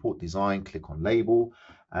from my report design, click on label.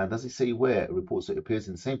 And does it say where? It reports it appears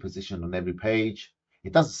in the same position on every page.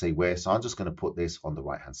 It doesn't say where, so I'm just going to put this on the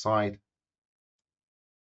right-hand side.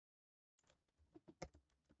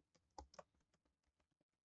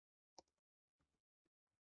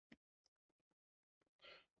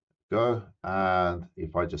 Go. And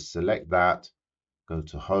if I just select that, go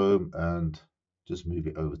to home and just move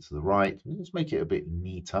it over to the right, just make it a bit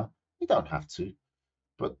neater. You don't have to,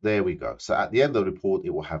 but there we go. So at the end of the report, it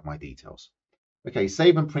will have my details. Okay,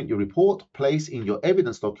 save and print your report. Place in your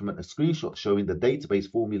evidence document a screenshot showing the database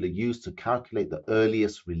formula used to calculate the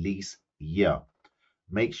earliest release year.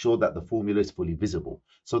 Make sure that the formula is fully visible.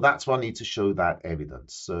 So that's why I need to show that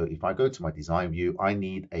evidence. So if I go to my design view, I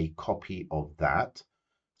need a copy of that.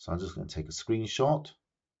 So I'm just going to take a screenshot.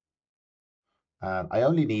 And I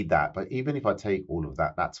only need that, but even if I take all of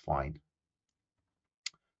that, that's fine.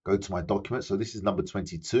 Go to my document. So this is number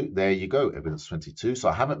 22. There you go, evidence 22. So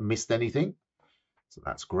I haven't missed anything. So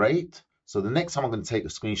that's great. So the next time I'm going to take a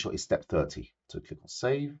screenshot is step 30. So click on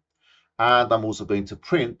save. And I'm also going to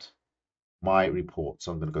print my report.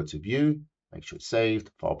 So I'm going to go to view, make sure it's saved,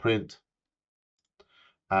 file print.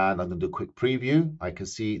 And I'm going to do a quick preview. I can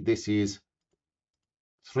see this is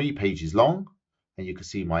 3 pages long. And you can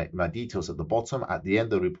see my details at the bottom. At the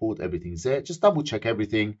end of the report, everything's there. Just double check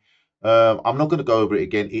everything. I'm not going to go over it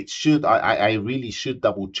again. It should, I really should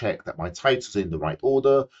double check that my titles are in the right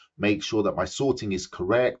order. Make sure that my sorting is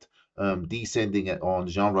correct. Descending it on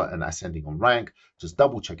genre and ascending on rank. Just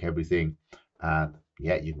double check everything. And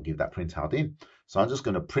yeah, you can give that printout in. So I'm just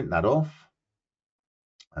going to print that off.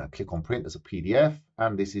 Click on print as a PDF.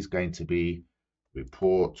 And this is going to be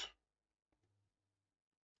report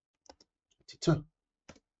 22.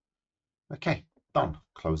 Okay, done.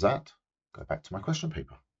 Close that. Go back to my question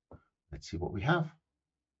paper. Let's see what we have.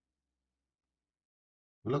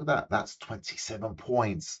 Look at that. That's 27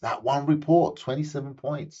 points. That one report, 27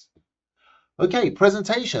 points. Okay,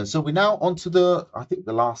 presentation. So we're now on to the, I think,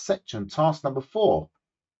 the last section, task number 4.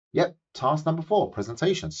 Yep, task number 4,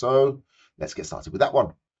 presentation. So let's get started with that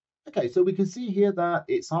one. Okay, so we can see here that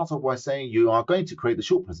it starts off by saying you are going to create a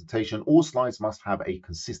short presentation. All slides must have a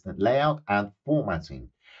consistent layout and formatting.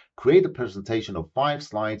 Create a presentation of 5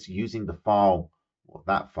 slides using the file, or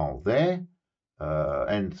that file there,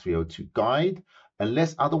 N302 guide.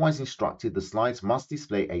 Unless otherwise instructed, the slides must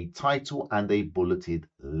display a title and a bulleted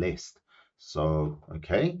list. So,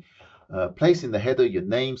 okay. Place in the header your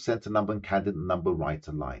name, center number, and candidate number right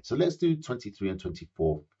aligned. So let's do 23 and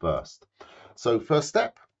 24 first. So first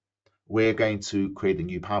step, we're going to create a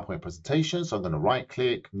new PowerPoint presentation. So I'm going to right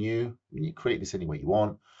click, new, you create this any way you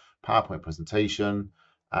want, PowerPoint presentation.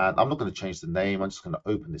 And I'm not going to change the name. I'm just going to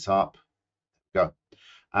open this up. Go.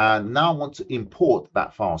 And now I want to import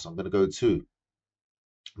that file. So I'm going to go to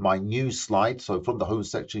my new slide. So from the home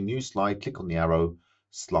section, new slide, click on the arrow,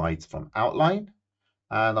 slides from outline.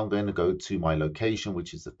 And I'm going to go to my location,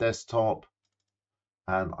 which is the desktop.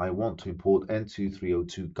 And I want to import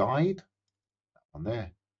N2302 guide on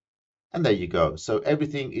there. And there you go. So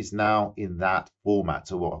everything is now in that format.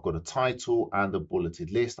 So I've got a title and a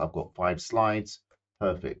bulleted list. I've got 5 slides.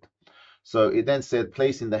 Perfect. So it then said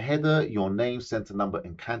place in the header your name, center number,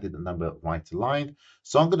 and candidate number right aligned.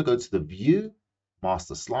 So I'm going to go to the view,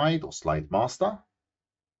 master slide or slide master.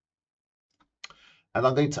 And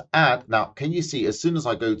I'm going to add, now can you see as soon as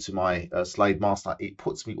I go to my slide master, it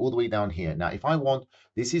puts me all the way down here. Now if I want,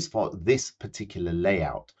 this is for this particular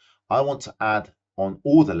layout. I want to add on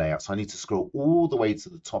all the layouts. I need to scroll all the way to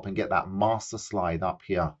the top and get that master slide up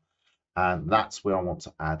here. And that's where I want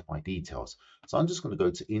to add my details. So I'm just going to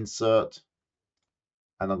go to insert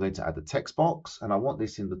and I'm going to add the text box and I want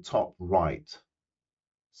this in the top right.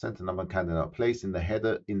 Center number candidate place in the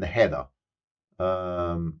header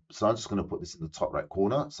So I'm just going to put this in the top right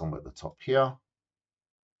corner, somewhere at the top here,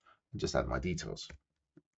 and just add my details.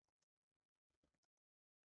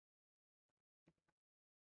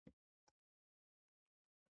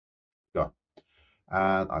 Go.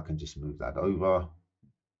 And I can just move that over.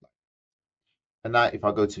 And now if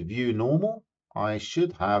I go to view normal, I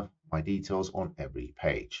should have my details on every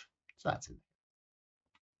page. So that's it.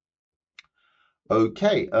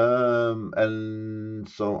 Okay, and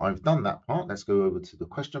so I've done that part. Let's go over to the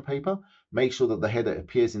question paper. Make sure that the header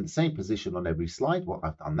appears in the same position on every slide. Well,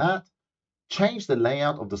 I've done that. Change the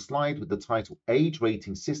layout of the slide with the title Age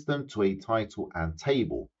Rating System to a title and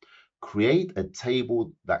table. Create a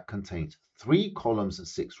table that contains 3 columns and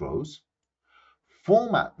 6 rows.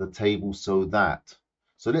 Format the table so that,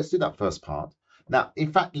 so let's do that first part. Now,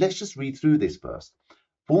 in fact, let's just read through this first.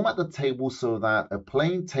 Format the table so that a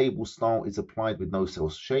plain table style is applied with no cell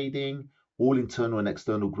shading. All internal and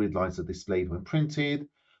external grid lines are displayed when printed.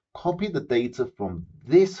 Copy the data from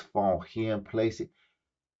this file here and place it.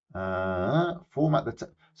 Format the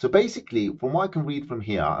so basically, from what I can read from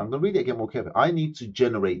here, I'm going to read it again more carefully. I need to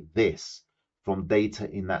generate this from data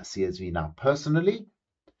in that CSV. Now, personally,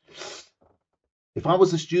 If I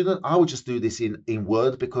was a student, I would just do this in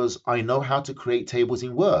Word because I know how to create tables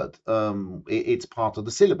in Word. It's part of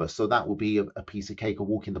the syllabus. So that will be a piece of cake, a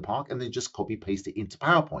walk in the park, and then just copy paste it into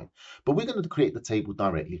PowerPoint. But we're going to create the table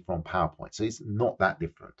directly from PowerPoint. So it's not that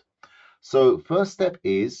different. So first step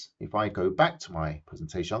is, if I go back to my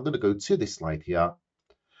presentation, I'm going to go to this slide here.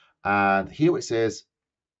 And here it says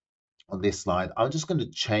on this slide, I'm just going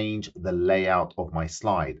to change the layout of my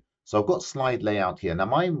slide. So I've got slide layout here. Now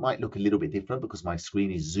mine might look a little bit different because my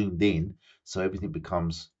screen is zoomed in, so everything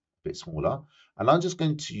becomes a bit smaller. And I'm just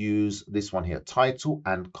going to use this one here, title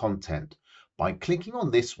and content. By clicking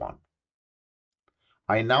on this one,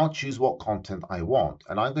 I now choose what content I want.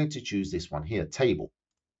 And I'm going to choose this one here, table.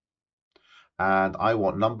 And I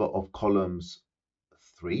want number of columns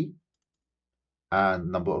 3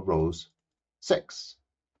 and number of rows 6.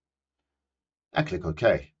 And click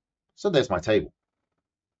OK. So there's my table.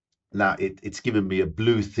 Now it's given me a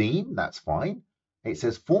blue theme, that's fine. It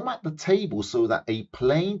says format the table so that a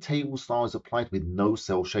plain table style is applied with no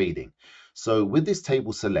cell shading. So with this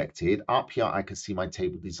table selected, up here I can see my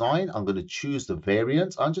table design. I'm going to choose the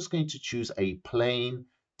variant. I'm just going to choose a plain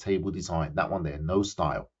table design, that one there, no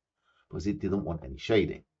style, because it didn't want any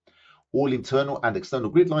shading. All internal and external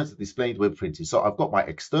grid lines are displayed when printed. So I've got my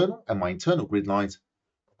external and my internal grid lines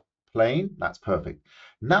plain, that's perfect.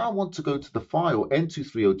 Now I want to go to the file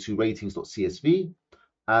n2302 ratings.csv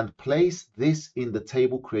and place this in the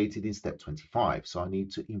table created in step 25. So I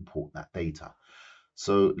need to import that data.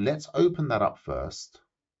 So let's open that up first.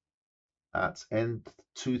 That's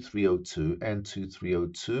n2302,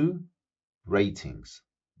 n2302 ratings,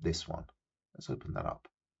 this one. Let's open that up.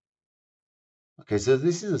 Okay, so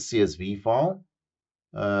this is a CSV file.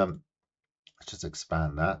 Let's just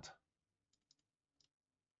expand that.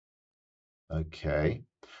 Okay,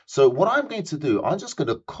 so what I'm going to do, I'm just going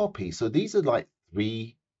to copy. So these are like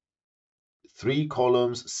three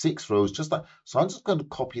columns, 6 rows, just like, so I'm just going to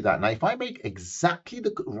copy that. Now, if I make exactly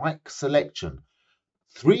the right selection,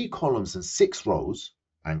 3 columns and 6 rows,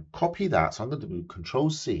 and copy that, so I'm going to do Control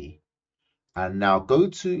C, and now go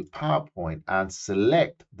to PowerPoint and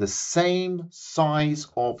select the same size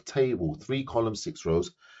of table, 3 columns, 6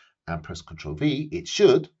 rows, and press Control V, it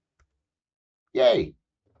should, yay,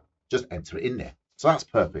 just enter it in there. So that's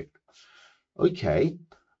perfect. Okay,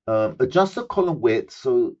 adjust the column width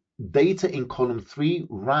so data in column 3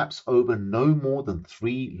 wraps over no more than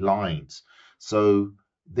 3 lines. So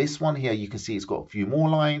this one here, you can see it's got a few more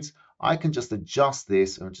lines. I can just adjust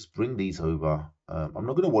this and just bring these over. I'm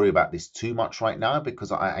not going to worry about this too much right now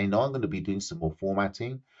because I know I'm going to be doing some more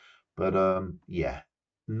formatting. But yeah,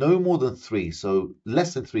 no more than 3. So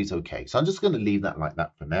less than 3 is okay. So I'm just going to leave that like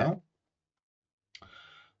that for now.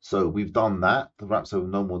 So we've done that. The wraps over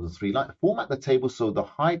no more than 3 lines. Format the table so the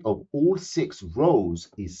height of all 6 rows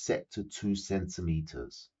is set to 2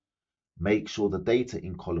 centimeters. Make sure the data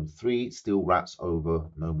in column 3 still wraps over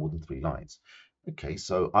no more than 3 lines. Okay,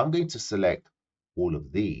 so I'm going to select all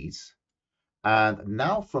of these. And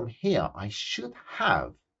now from here, I should have,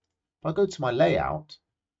 if I go to my layout,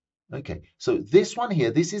 okay, so this one here,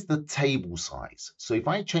 this is the table size. So if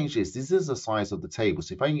I change this, this is the size of the table.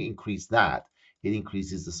 So if I increase that, it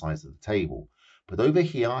increases the size of the table. But over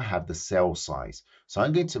here, I have the cell size. So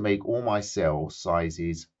I'm going to make all my cell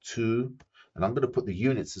sizes 2, and I'm going to put the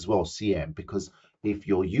units as well, cm, because if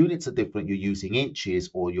your units are different, you're using inches,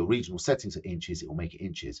 or your regional settings are inches, it will make it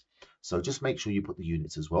inches. So just make sure you put the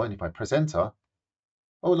units as well. And if I press enter,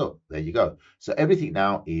 oh, look, there you go. So everything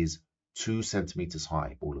now is 2 centimeters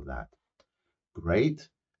high, all of that. Great.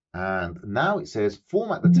 And now it says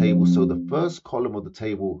format the table so the first column of the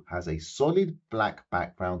table has a solid black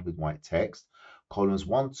background with white text. Columns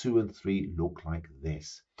 1, 2, and 3 look like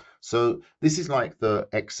this. So this is like the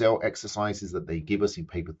Excel exercises that they give us in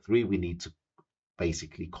paper 3. We need to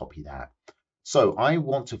basically copy that. So I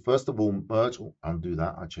want to first of all merge, undo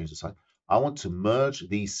that, I changed the side. I want to merge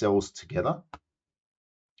these cells together.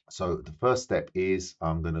 So the first step is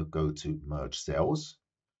I'm going to go to merge cells.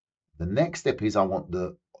 The next step is I want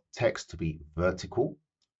the text to be vertical,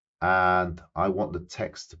 and I want the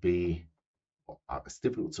text to be, it's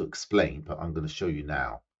difficult to explain, but I'm going to show you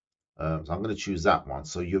now. So I'm going to choose that one.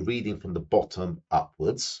 So you're reading from the bottom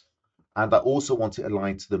upwards, and I also want it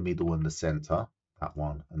aligned to the middle and the center, that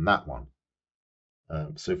one and that one.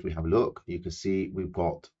 So if we have a look, you can see we've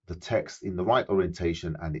got the text in the right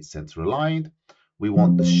orientation and it's center aligned. We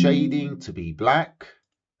want the shading to be black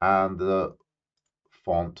and the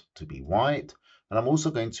font to be white. And I'm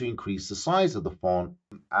also going to increase the size of the font,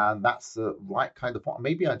 and that's the right kind of font.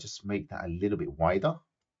 Maybe I just make that a little bit wider.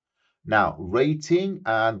 Now, rating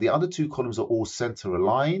and the other 2 columns are all center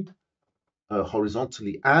aligned.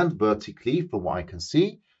 horizontally and vertically from what I can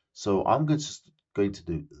see. So I'm just going to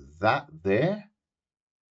do that there.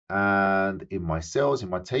 And in my cells, in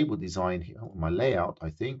my table design here, my layout, I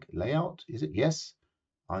think, layout, is it? Yes.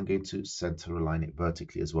 I'm going to center align it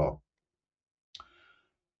vertically as well.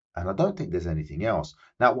 And I don't think there's anything else.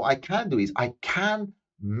 Now, what I can do is I can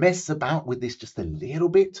mess about with this just a little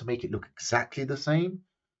bit to make it look exactly the same.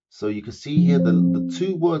 So you can see here the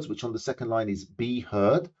two words which on the second line is be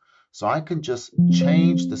heard. So I can just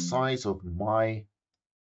change the size of my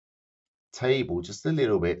table just a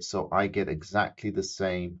little bit so I get exactly the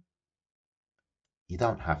same. You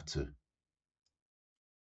don't have to,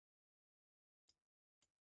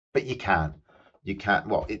 but you can. You can.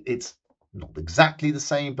 Well, it's not exactly the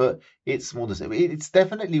same, but it's more the same. It's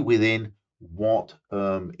definitely within what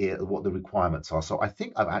what the requirements are. So I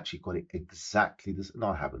think I've actually got it exactly this. No,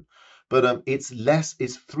 I haven't. But it's less.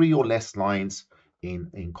 It's 3 or less lines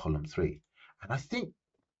in column 3, and I think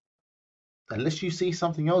unless you see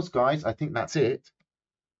something else, guys, I think that's it.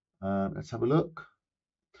 Let's have a look.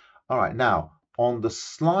 All right, now on the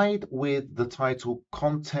slide with the title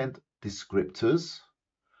Content Descriptors,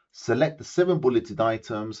 select the 7 bulleted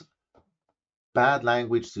items, bad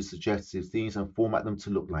language to suggestive themes, and format them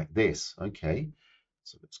to look like this. Okay,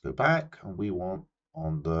 so let's go back, and we want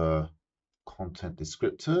on the content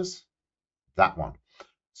descriptors, that one.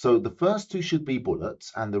 So the first 2 should be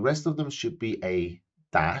bullets, and the rest of them should be a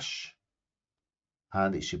dash,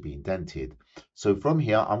 and it should be indented. So from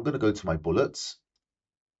here, I'm going to go to my bullets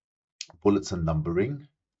and numbering,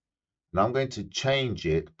 and I'm going to change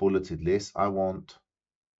it, bulleted list. I want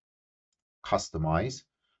customize.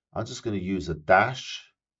 I'm just going to use a dash,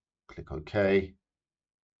 click OK.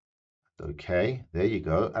 Okay, there you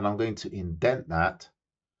go. And I'm going to indent that.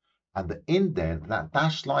 And the indent, that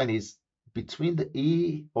dashed line is between the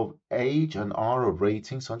E of age and R of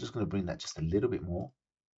rating. So I'm just going to bring that just a little bit more.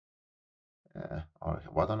 All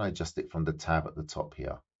right, why don't I adjust it from the tab at the top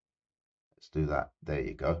here? Let's do that. There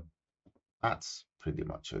you go. That's pretty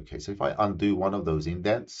much okay. So if I undo one of those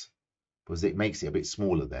indents, because it makes it a bit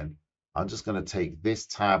smaller then, I'm just going to take this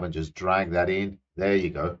tab and just drag that in. There you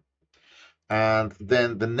go. And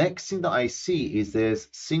then the next thing that I see is there's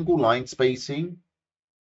single line spacing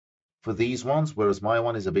for these ones, whereas my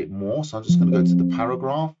one is a bit more. So I'm just going to go to the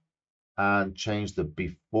paragraph and change the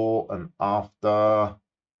before and after.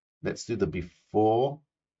 Let's do the before.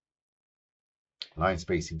 Line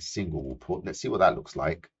spacing single we'll put. Let's see what that looks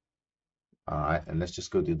like. All right, and let's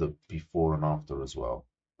just go do the before and after as well.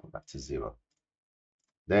 Put that to 0.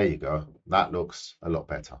 There you go. That looks a lot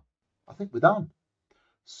better. I think we're done.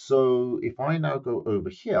 So if I now go over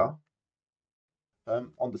here,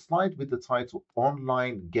 on the slide with the title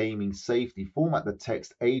Online Gaming Safety, format the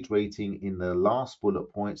text age rating in the last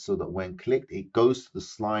bullet point so that when clicked, it goes to the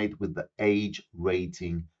slide with the age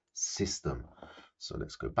rating system. So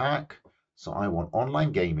let's go back. So I want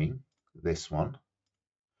online gaming, this one,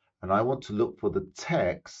 and I want to look for the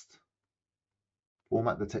text,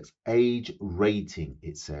 format the text age rating,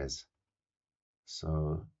 it says.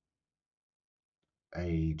 So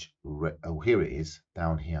age, oh, here it is,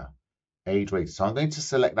 down here. Age rating. So I'm going to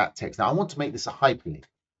select that text. Now I want to make this a hyperlink,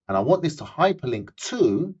 and I want this to hyperlink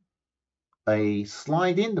to a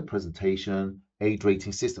slide in the presentation age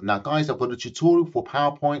rating system. Now guys, I've got a tutorial for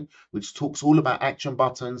PowerPoint which talks all about action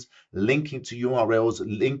buttons, linking to URLs,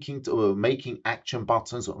 linking to making action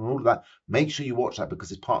buttons and all of that. Make sure you watch that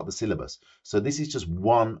because it's part of the syllabus. So this is just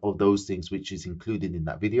one of those things which is included in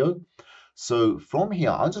that video. So from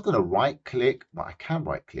here, I'm just going to right click. Well, I can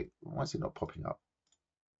right click. Why is it not popping up?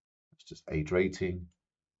 It's just age rating.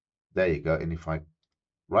 There you go. And if I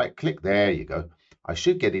right click, there you go. I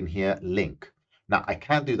should get in here link. Now I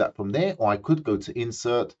can do that from there, or I could go to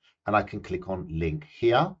insert and I can click on link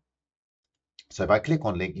here. So if I click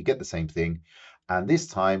on link, you get the same thing. And this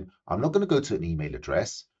time I'm not going to go to an email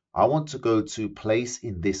address. I want to go to place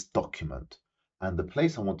in this document. And the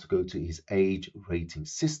place I want to go to is age rating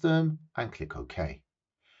system and click OK.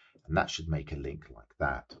 And that should make a link like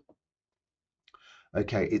that.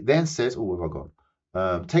 Okay, it then says, oh, where have I gone?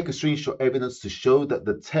 Take a screenshot evidence to show that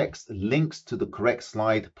the text links to the correct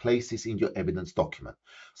slide. Place this in your evidence document.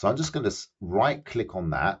 So I'm just going to right click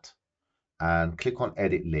on that and click on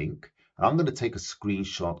edit link. And I'm going to take a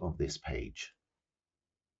screenshot of this page.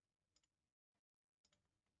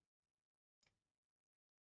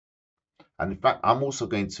 And in fact, I'm also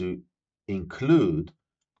going to include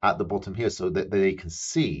at the bottom here so that they can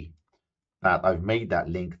see that I've made that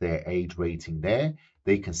link there, age rating there.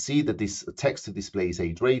 They can see that this text to display is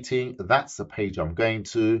age rating. That's the page I'm going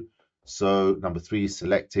to. So number 3 is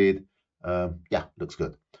selected. Yeah, looks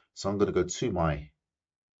good. So I'm going to go to my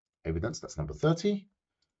evidence. That's number 30.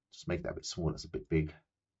 Just make that a bit smaller. It's a bit big.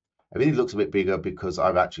 Everything looks a bit bigger because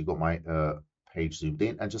I've actually got my page zoomed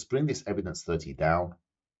in, and just bring this evidence 30 down.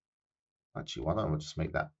 Actually, why don't I just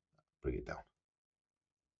make that, bring it down.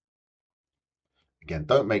 Again,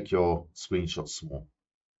 don't make your screenshot small.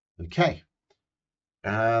 Okay.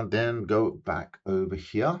 And then go back over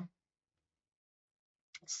here.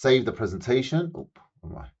 Save the presentation.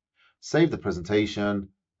 Save the presentation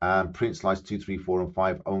and print slides 2, 3, 4, and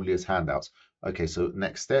 5 only as handouts. Okay, so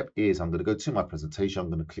next step is I'm going to go to my presentation.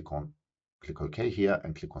 I'm going to click OK here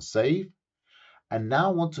and click on Save. And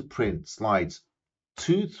now I want to print slides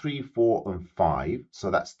 2, 3, 4, and 5.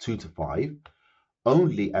 So that's 2 to 5.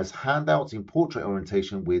 Only as handouts in portrait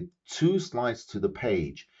orientation with 2 slides to the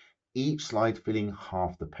page, each slide filling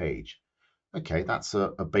half the page. Okay, that's a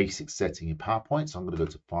basic setting in PowerPoint. So I'm going to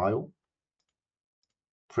go to File,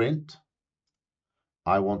 Print.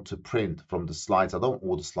 I want to print from the slides. I don't want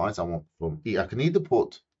all the slides. I want from, I can either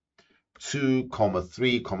put 2,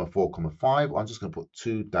 3, 4, 5. I'm just going to put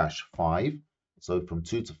 2-5. So from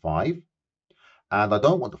 2 to 5. And I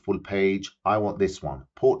don't want the full page. I want this one,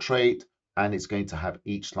 Portrait. And it's going to have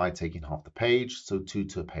each slide taking half the page, so 2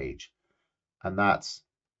 to a page. And that's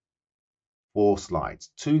 4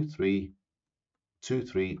 slides, 2, 3,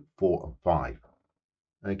 4, and 5.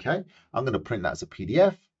 Okay, I'm going to print that as a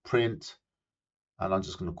PDF, print, and I'm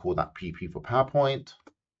just going to call that PP for PowerPoint.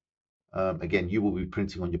 Again, you will be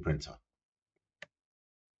printing on your printer.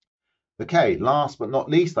 Okay, last but not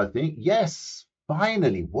least, I think, yes,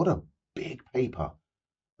 finally, what a big paper.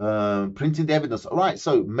 Printing the evidence. All right,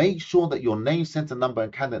 so make sure that your name, center number,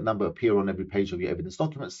 and candidate number appear on every page of your evidence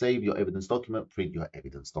document. Save your evidence document, print your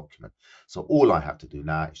evidence document. So all I have to do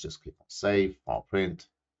now is just click on Save, File, Print,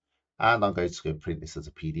 and I'm going to go print this as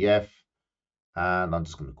a PDF, and I'm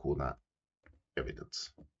just going to call that evidence.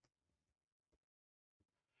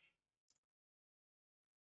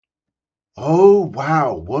 Oh,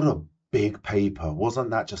 wow, what a big paper. Wasn't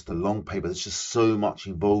that just a long paper? There's just so much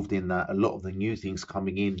involved in that. A lot of the new things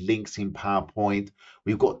coming in, links in PowerPoint.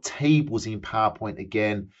 We've got tables in PowerPoint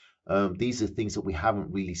again. These are things that we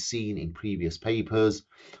haven't really seen in previous papers.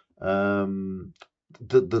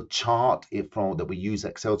 The chart that we use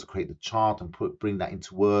Excel to create the chart and bring that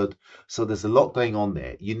into Word. So there's a lot going on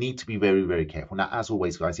there. You need to be very, very careful. Now, as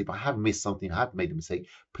always, guys, if I have missed something, I have made a mistake,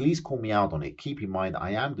 please call me out on it. Keep in mind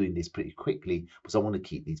I am doing this pretty quickly because I want to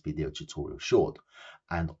keep these video tutorials short.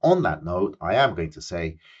 And on that note, I am going to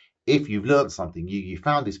say, if you've learned something, you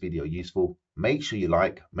found this video useful, make sure you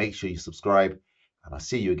like, make sure you subscribe, and I'll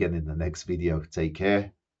see you again in the next video. Take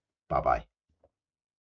care. Bye-bye.